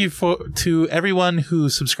 Thank you to everyone who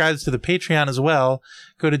subscribes to the Patreon as well.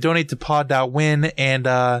 Go to donatetopod.win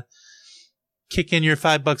and kick in your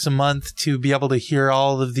 $5 a month to be able to hear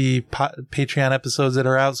all of the Patreon episodes that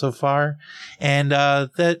are out so far. And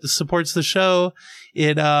that supports the show.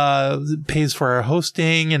 It pays for our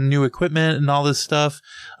hosting and new equipment and all this stuff.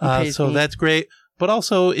 So that's great. But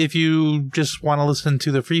also, if you just want to listen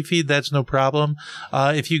to the free feed, that's no problem.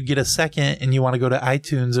 If you get a second and you want to go to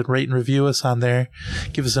iTunes and rate and review us on there,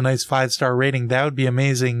 give us a nice 5-star rating, that would be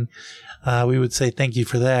amazing. We would say thank you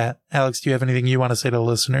for that. Alex, do you have anything you want to say to the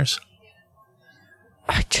listeners?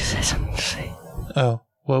 I just had something to say. Oh,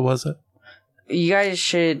 what was it? You guys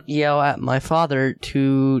should yell at my father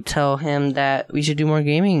to tell him that we should do more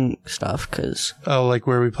gaming stuff, cause... Oh, like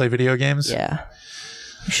where we play video games? Yeah.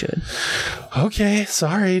 You should. Okay,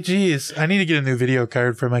 sorry, jeez. I need to get a new video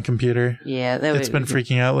card for my computer. Yeah, it's been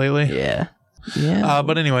freaking out lately. Yeah. Yeah.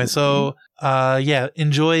 But anyway, so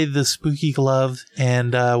enjoy the spooky glove,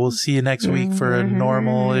 and we'll see you next week for a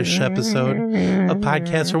normal-ish episode of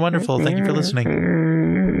Podcasts Are Wonderful. Thank you for listening.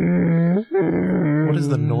 What is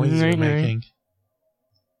the noise you're making?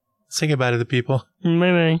 Say goodbye to the people.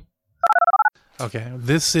 Bye-bye. Okay,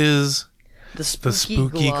 this is the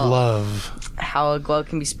spooky glove. How a glove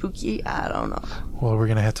can be spooky, I don't know. Well, we're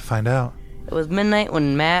gonna have to find out. It was midnight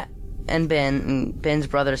when Matt and Ben and Ben's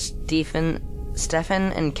brother Stephen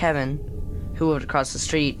and Kevin, who lived across the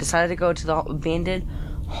street, decided to go to the abandoned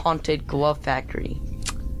haunted glove factory.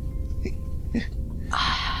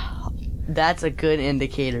 That's a good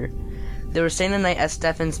indicator. They were staying the night at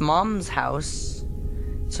Stefan's mom's house,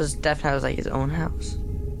 so Stefan has like his own house,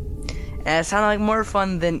 and it sounded like more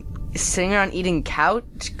fun than sitting around eating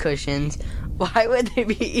couch cushions. Why would they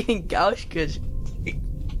be eating couch cushions?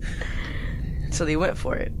 So they went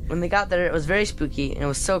for it. When they got there, it was very spooky, and it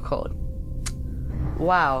was so cold.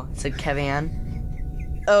 Wow, said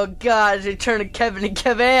Kevin. Oh god, they turned to Kevin and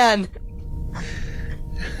Kevin!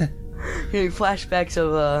 Hearing flashbacks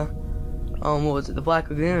of, what was it, the Black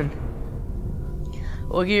Lagoon.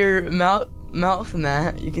 Look at your mouth,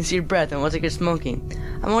 Matt. You can see your breath, and it looks like you're smoking.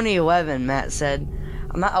 I'm only 11, Matt said.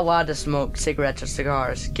 I'm not allowed to smoke cigarettes or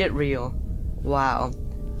cigars. Get real. Wow.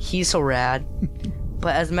 He's so rad.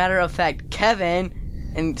 But as a matter of fact, Kevin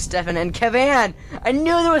and Stefan and Kevin, I knew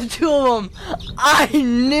there was two of them. I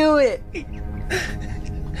knew it.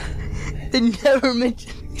 They never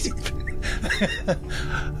mentioned.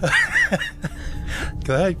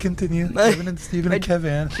 Go ahead, continue. Kevin and Stephen and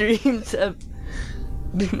Kevin. Dreams have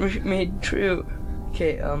been made true.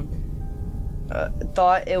 Okay,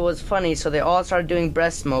 thought it was funny, so they all started doing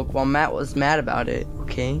breath smoke while Matt was mad about it.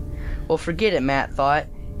 Okay, well, forget it, Matt thought.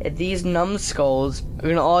 If these numbskulls are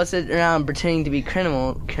gonna all sit around pretending to be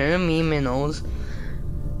criminals,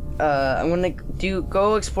 I'm gonna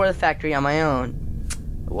go explore the factory on my own.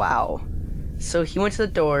 Wow. So he went to the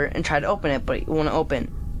door and tried to open it, but it wouldn't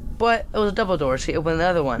open. But it was a double door, so he opened the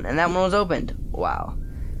other one, and that one was opened. Wow.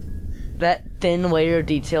 That thin layer of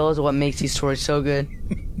detail is what makes these stories so good.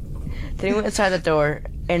 Then he went inside the door,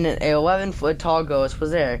 and an 11-foot tall ghost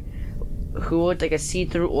was there, who looked like a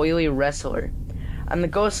see-through oily wrestler. I'm the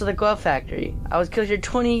ghost of the glove factory. I was killed here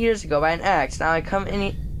 20 years ago by an axe. Now I come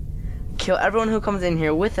in, kill everyone who comes in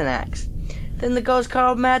here with an axe. Then the ghost cut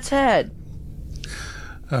off Matt's head.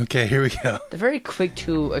 Okay, here we go. They're very quick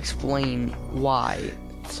to explain why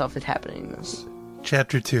stuff is happening in this.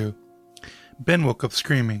 Chapter 2. Ben woke up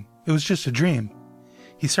screaming. It was just a dream.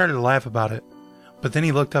 He started to laugh about it, but then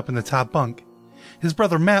he looked up in the top bunk. His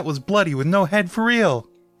brother Matt was bloody with no head for real.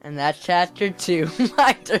 And that's chapter 2.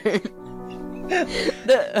 My turn.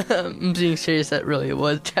 I'm being serious, that really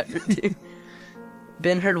was chapter 2.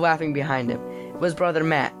 Ben heard laughing behind him. It was brother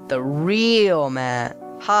Matt, the real Matt.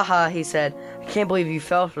 Ha ha, he said. I can't believe you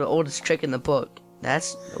fell for the oldest trick in the book.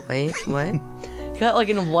 Wait, what? He got like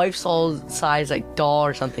a life-size like doll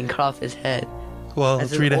or something cut off his head. Well,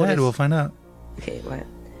 let's read ahead, we'll find out. Okay, what?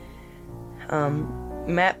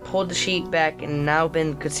 Matt pulled the sheet back, and now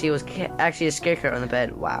Ben could see it was actually a scarecrow on the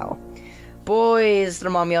bed. Wow. Boys, their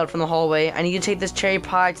mom yelled from the hallway, I need to take this cherry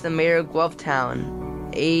pie to the mayor of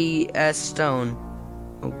Glovetown. A.S. Stone.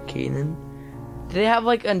 Okay, then. Did they have,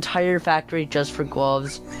 like, an entire factory just for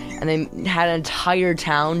gloves? And they had an entire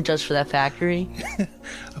town just for that factory?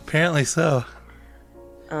 Apparently so.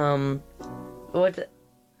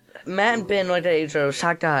 Matt and Ben looked at each other with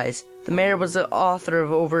shocked eyes. The mayor was the author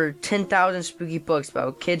of over 10,000 spooky books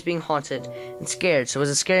about kids being haunted and scared, so it was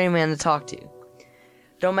a scary man to talk to.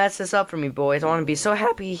 Don't mess this up for me, boys. I want to be so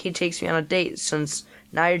happy he takes me on a date, since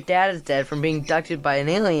now your dad is dead from being abducted by an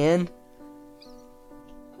alien.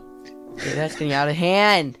 Dude, that's getting out of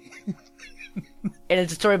hand. And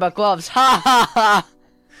it's a story about gloves. Ha ha ha!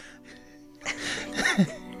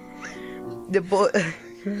 The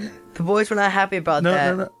boys were not happy about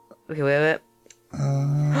that. No. Okay, wait.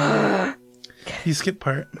 You skipped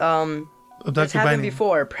part. This happened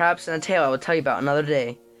before. Perhaps in a tale I will tell you about another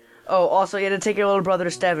day. Oh, also, he had to take your little brother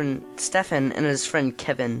Stefan and his friend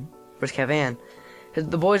Kevin. Where's Kevin?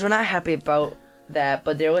 The boys were not happy about that,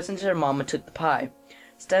 but they listened to their mom and took the pie.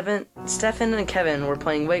 Stefan and Kevin were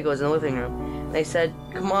playing Legos in the living room. They said,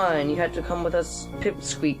 "Come on, you have to come with us,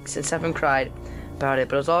 pipsqueaks," and Stefan cried about it,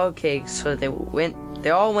 but it was all okay, so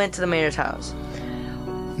they all went to the mayor's house.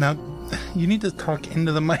 Now, you need to talk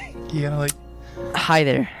into the mic. You gotta, like... Hi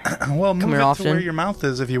there. Well, move it to where your mouth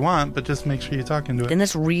is if you want, but just make sure you talk into it. Then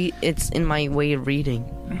it's in my way of reading.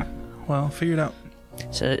 Well, figure it out.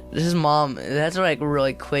 So, this is Mom. That's, like,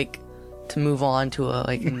 really quick to move on to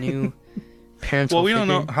a new parental Well, we figure.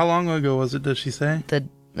 don't know. How long ago was it, does she say?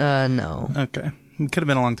 No. Okay. It could have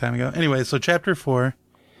been a long time ago. Anyway, so chapter 4.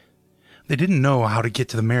 They didn't know how to get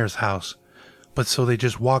to the mayor's house, but so they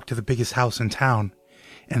just walked to the biggest house in town,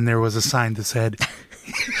 and there was a sign that said...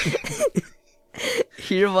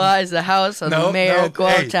 Here lies the house of the mayor of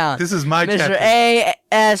Glovetown. This is my Mr. chapter.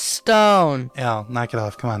 A.S. Stone. Al, knock it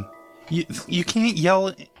off. Come on. You can't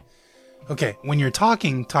yell. Okay, when you're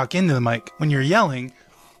talking, talk into the mic. When you're yelling,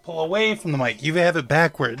 pull away from the mic. You have it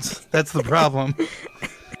backwards. That's the problem.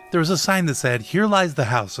 There was a sign that said, "Here lies the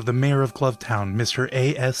house of the mayor of Glovetown, Mr.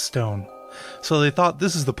 A.S. Stone." So they thought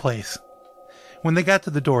this is the place. When they got to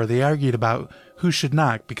the door, they argued about who should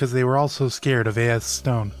knock because they were all so scared of A.S.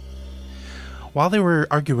 Stone. While they were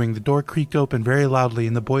arguing, the door creaked open very loudly,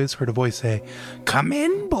 and the boys heard a voice say, "Come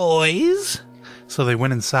in, boys." So they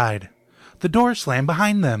went inside. The door slammed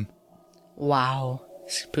behind them. Wow.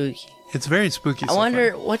 Spooky. It's very spooky. I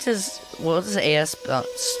wonder, what does AS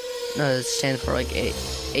stand for? Like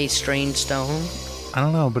a strange stone? I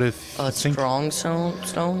don't know, but if... A strong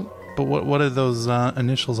stone? But what do those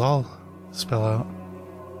initials all spell out?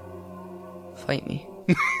 Fight me.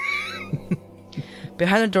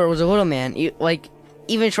 Behind the door was a little man,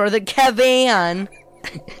 even shorter than Kevin.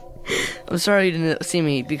 I'm sorry you didn't see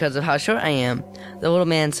me because of how short I am. The little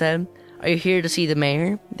man said, "Are you here to see the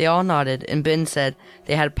mayor?" They all nodded, and Ben said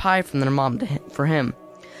they had pie from their mom for him.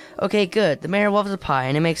 "Okay, good. The mayor loves a pie,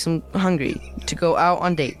 and it makes him hungry to go out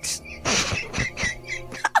on dates."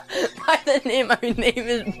 My name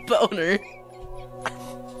is Boner.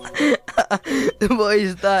 The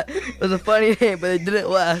boys thought it was a funny name, but they didn't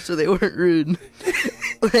laugh, so they weren't rude.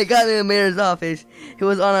 When they got to the mayor's office, he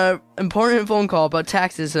was on an important phone call about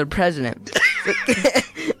taxes to the president.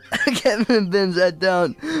 So Kevin and Ben sat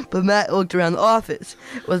down, but Matt looked around the office.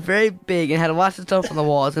 It was very big and had lots of stuff on the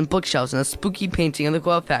walls and bookshelves and a spooky painting of the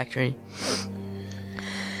glove factory.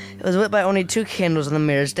 It was lit by only 2 candles on the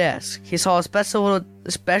mayor's desk. He saw a special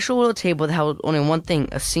little table that held only one thing,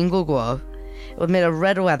 a single glove. It was made of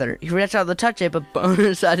red leather. He reached out to touch it, but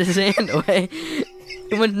Boner shot his hand away.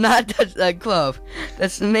 He would not touch that glove.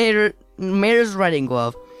 That's the mayor's writing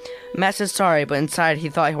glove. Matt said sorry, but inside he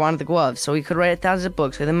thought he wanted the glove, so he could write 1,000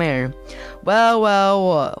 books for the mayor.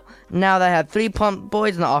 Well. Now that I have 3 plump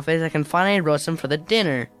boys in the office, I can finally roast them for the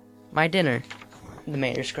dinner. My dinner. The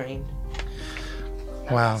mayor screamed.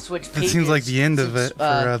 Wow. It seems like the end of it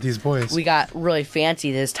for these boys. We got really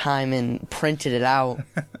fancy this time and printed it out.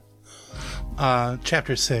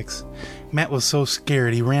 Chapter 6. Matt was so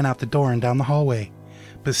scared he ran out the door and down the hallway.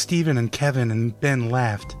 But Stephen and Kevin and Ben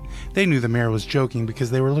laughed. They knew the mayor was joking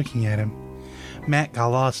because they were looking at him. Matt got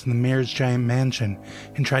lost in the mayor's giant mansion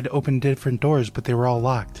and tried to open different doors, but they were all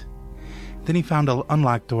locked. Then he found an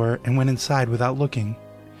unlocked door and went inside without looking.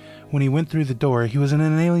 When he went through the door, he was in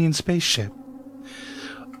an alien spaceship.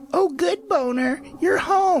 "Oh, good, Boner. You're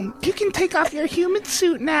home. You can take off your human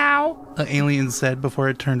suit now," the alien said before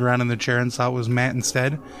it turned around in the chair and saw it was Matt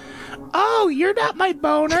instead. "Oh, you're not my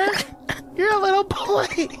Boner. You're a little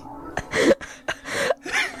boy."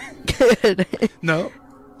 Good. No,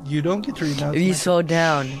 you don't get to read now. If you slow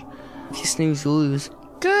down, if you snooze, you lose.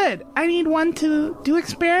 "Good. I need one to do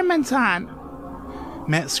experiments on."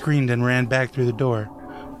 Matt screamed and ran back through the door.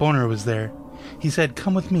 Boner was there. He said,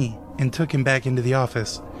 "Come with me," and took him back into the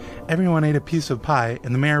office. Everyone ate a piece of pie,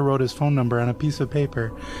 and the mayor wrote his phone number on a piece of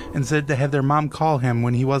paper and said to have their mom call him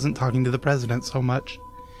when he wasn't talking to the president so much.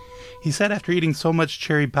 He said after eating so much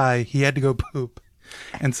cherry pie, he had to go poop,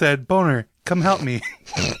 and said, "Boner, come help me."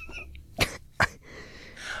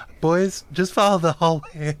 Boys, just follow the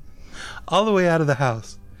hallway all the way out of the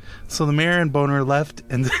house. So the mayor and Boner left,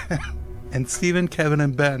 and Stephen, Kevin,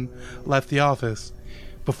 and Ben left the office.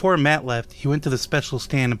 Before Matt left, he went to the special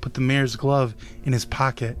stand and put the mayor's glove in his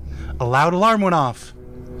pocket. A loud alarm went off.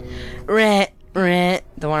 "Rat, rat,"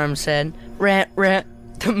 the worm said. "Rat, rat,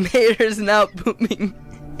 the mayor's now pooping.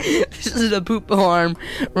 This is a poop alarm.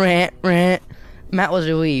 Rat, rat." Matt was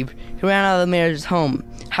relieved. He ran out of the mayor's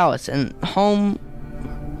house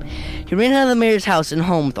and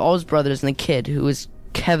home with all his brothers and the kid, who was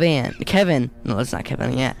Kevin. No, that's not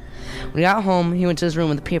Kevin yet. When he got home, he went to his room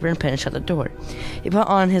with a paper and pen and shut the door. He put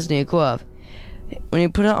on his new glove. When he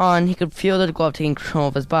put it on, he could feel the glove taking control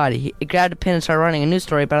of his body. He grabbed a pen and started writing a news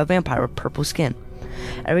story about a vampire with purple skin.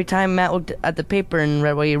 Every time Matt looked at the paper and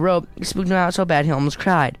read what he wrote, it spooked him out so bad he almost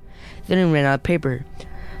cried. Then he ran out of paper.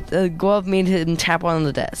 The glove made him tap on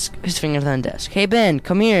the desk, his fingers on the desk. "Hey, Ben,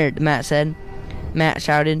 come here," Matt said. Matt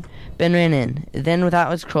shouted. Ben ran in. Then,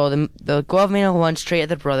 without his scroll, the glove made a lunge straight at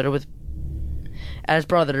his brother,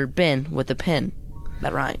 Ben, with the pen.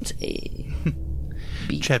 That rhymes.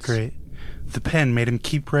 Chapter 8. The pen made him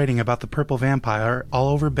keep writing about the purple vampire all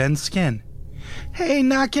over Ben's skin. "Hey,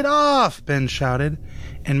 knock it off!" Ben shouted,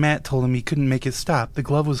 and Matt told him he couldn't make it stop. The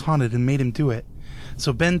glove was haunted and made him do it.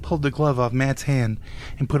 So Ben pulled the glove off Matt's hand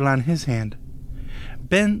and put it on his hand.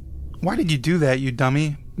 "Ben, why did you do that, you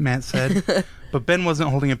dummy?" Matt said. But Ben wasn't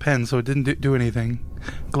holding a pen, so it didn't do anything.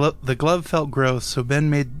 The glove felt gross, so Ben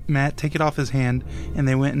made Matt take it off his hand, and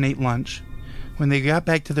they went and ate lunch. When they got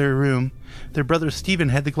back to their room, their brother Steven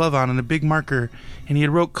had the glove on and a big marker, and he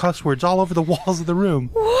had wrote cuss words all over the walls of the room.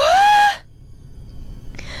 What?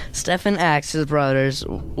 Stefan asked his brothers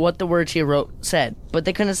what the words he wrote said, but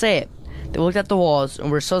they couldn't say it. They looked at the walls and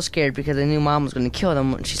were so scared because they knew Mom was going to kill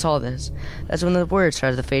them when she saw this. That's when the words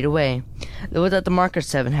started to fade away. They looked at the marker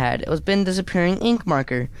Stefan had. It was Ben disappearing ink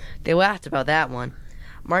marker. They laughed about that one.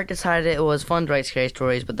 Mark decided it was fun to write scary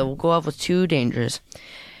stories, but the glove was too dangerous.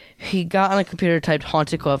 He got on a computer, typed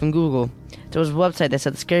haunted glove in Google. There was a website that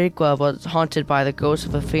said the scary glove was haunted by the ghost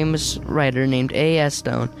of a famous writer named A.S.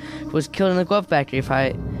 Stone, who was killed in the glove factory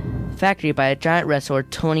by a giant wrestler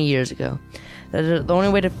 20 years ago. The only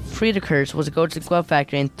way to free the curse was to go to the glove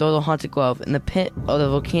factory and throw the haunted glove in the pit of the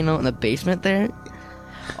volcano in the basement there.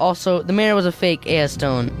 Also, the mayor was a fake A.S.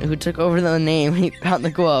 Stone, who took over the name when he found the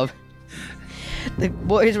glove. The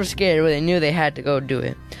boys were scared, but they knew they had to go do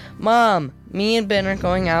it. "Mom, me and Ben are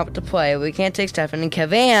going out to play. We can't take Stefan and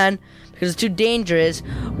Kevin because it's too dangerous."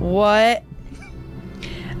 "What?"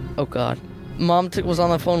 Oh, God. Mom was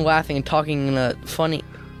on the phone laughing and talking in a funny,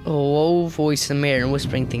 low voice to the mayor and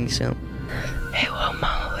whispering things to him. "Hey, well,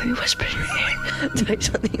 Mom, let me whisper in your ear. Tell you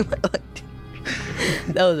something you might like to."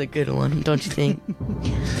 That was a good one, don't you think?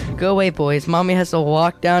 "Go away, boys. Mommy has to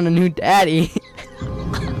walk down a new daddy."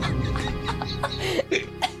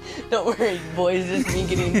 Don't worry, boys. It's me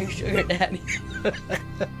getting a new sugar daddy.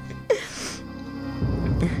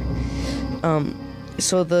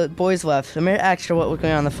 So the boys left. The mayor asked her what was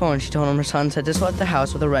going on the phone. She told him her son had just left the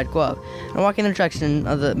house with a red glove and walking in the direction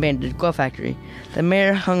of the abandoned glove factory. The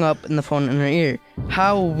mayor hung up in the phone in her ear.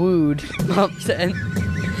 "How wooed," Mom said.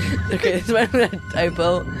 Okay, this might have been a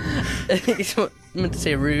typo. I think he's meant to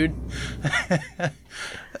say rude.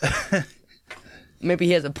 Maybe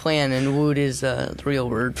he has a plan, and wooed is the real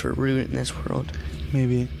word for rude in this world.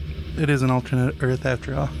 Maybe. It is an alternate Earth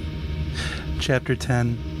after all. Chapter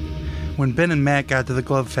 10. When Ben and Matt got to the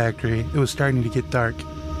glove factory, it was starting to get dark.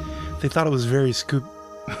 They thought it was very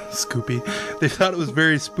Scoopy. They thought it was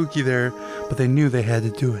very spooky there, but they knew they had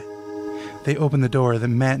to do it. They opened the door that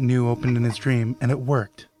Matt knew opened in his dream, and it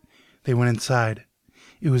worked. They went inside.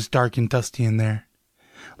 It was dark and dusty in there.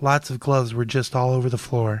 Lots of gloves were just all over the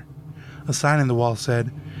floor. A sign on the wall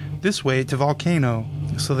said, "This way to volcano."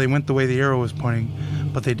 So they went the way the arrow was pointing,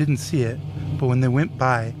 but they didn't see it. But when they went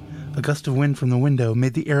by, a gust of wind from the window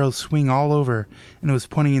made the arrow swing all over, and it was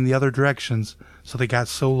pointing in the other directions, so they got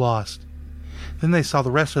so lost. Then they saw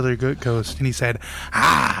the rest of their ghost, and he said,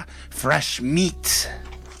 "Ah, fresh meat."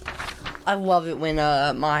 I love it when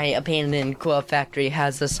my abandoned glove factory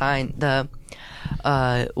has the sign, the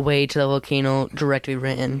way to the volcano directly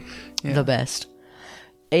written. Yeah. The best.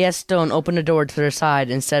 A.S. Stone opened the door to their side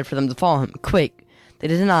and said for them to follow him. Quick. They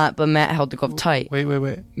did not, but Matt held the glove tight. Wait.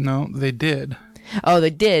 No, they did. Oh,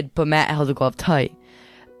 they did, but Matt held the glove tight.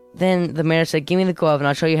 Then the mayor said, "Give me the glove and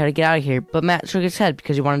I'll show you how to get out of here." But Matt shook his head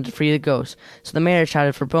because he wanted to free the ghost. So the mayor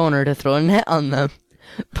shouted for Boner to throw a net on them.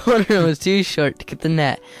 Boner was too short to get the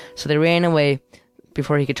net, so they ran away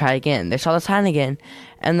before he could try again. They saw the sign again,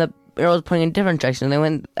 and the arrow was pointing in a different direction, and they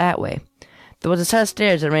went that way. There was a set of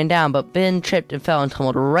stairs that ran down, but Ben tripped and fell and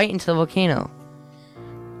tumbled right into the volcano.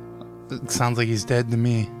 It sounds like he's dead to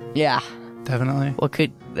me. Yeah. Definitely. What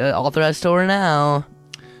could alter that story now?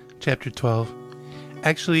 Chapter 12.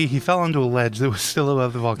 Actually, he fell onto a ledge that was still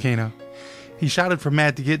above the volcano. He shouted for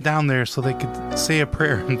Matt to get down there so they could say a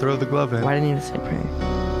prayer and throw the glove in. Why didn't he say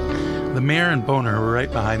prayer? The mayor and Boner were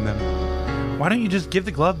right behind them. "Why don't you just give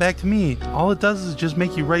the glove back to me? All it does is just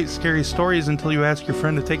make you write scary stories until you ask your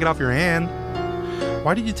friend to take it off your hand."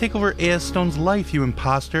 Why did you take over A.S. Stone's life, you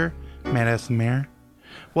imposter? Matt asked the mayor.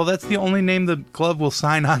 Well, that's the only name the glove will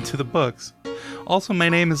sign onto the books. Also, my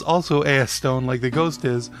name is also A.S. Stone, like the ghost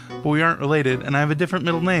is, but we aren't related, and I have a different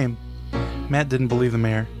middle name. Matt didn't believe the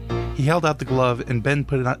mayor. He held out the glove, and Ben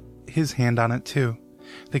put his hand on it, too.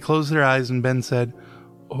 They closed their eyes, and Ben said,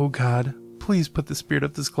 "Oh, God, please put the spirit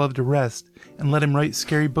of this glove to rest, and let him write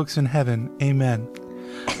scary books in heaven. Amen."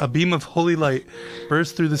 A beam of holy light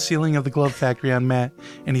burst through the ceiling of the glove factory on Matt,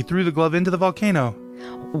 and he threw the glove into the volcano.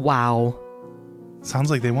 Wow.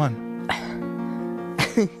 Sounds like they won.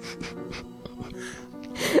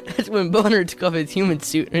 That's when Boner took off his human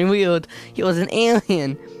suit and revealed he was an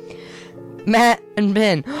alien. Matt and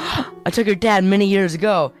Ben, I took your dad many years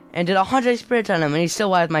ago and did 100 spirits on him, and he's still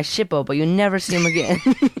alive with my shippo, but you'll never see him again.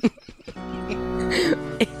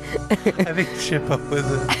 I think shippo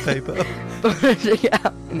was a typo. Boner took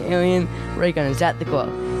out an alien ray gun and zapped the glove.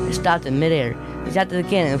 It stopped in midair. He zapped it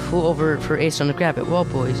again and flew over for Ace to grab it. Well,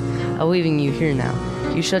 boys, I'm leaving you here now.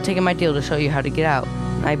 You should have taken my deal to show you how to get out.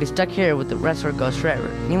 And I'd be stuck here with the rest of our ghosts forever.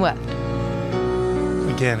 And he left.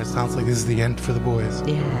 Again, it sounds like this is the end for the boys.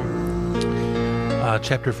 Yeah.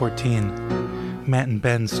 Chapter 14. Matt and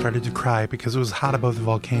Ben started to cry because it was hot above the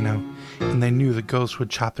volcano, and they knew the ghosts would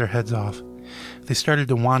chop their heads off. They started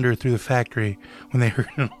to wander through the factory when they heard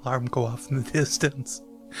an alarm go off in the distance.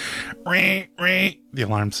 "Ring, ring," the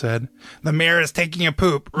alarm said. "The mayor is taking a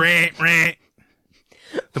poop. Ring, ring."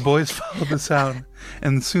 The boys followed the sound,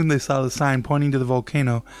 and soon they saw the sign pointing to the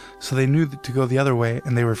volcano, so they knew to go the other way,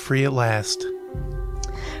 and they were free at last.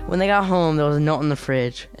 When they got home, there was a note in the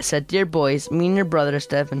fridge. It said, "Dear boys, me and your brother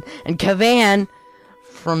Stefan and Kavan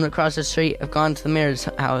from across the street have gone to the mayor's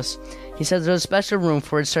house. He says there's a special room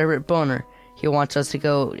for his servant Boner. He wants us to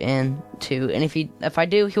go in too, and if I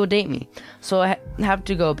do, he will date me. So I have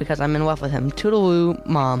to go because I'm in love with him. Toodaloo,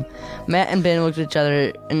 Mom." Matt and Ben looked at each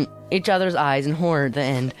other in each other's eyes in horror at the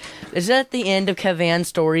end. Is that the end of Kavan's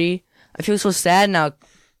story? I feel so sad now.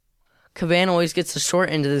 Kavan always gets the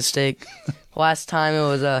short end of the stick. Last time it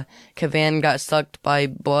was Kavan got sucked by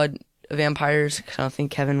blood vampires. I don't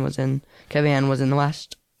think Kavan was in the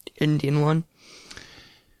last Indian one.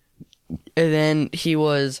 And then he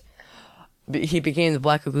became the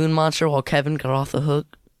Black Lagoon monster while Kevin got off the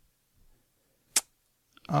hook.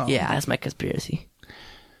 Oh. Yeah, that's my conspiracy.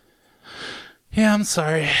 Yeah, I'm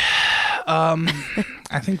sorry.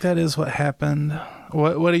 I think that is what happened.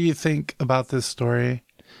 What do you think about this story?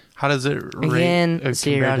 How does it rate Again,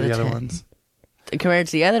 compared to the other ones? Compared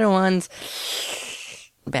to the other ones,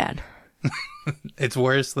 bad. It's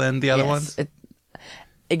worse than the other ones?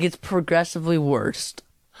 It gets progressively worse.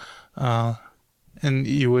 And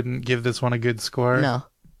you wouldn't give this one a good score? No.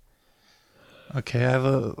 Okay, I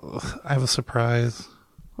have a surprise.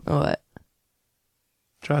 What?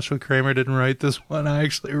 Joshua Kramer didn't write this one. I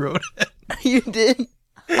actually wrote it. You did?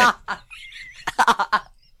 Yeah,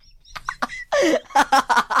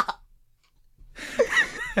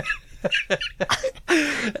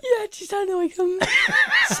 she sounded like him.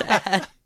 Sad.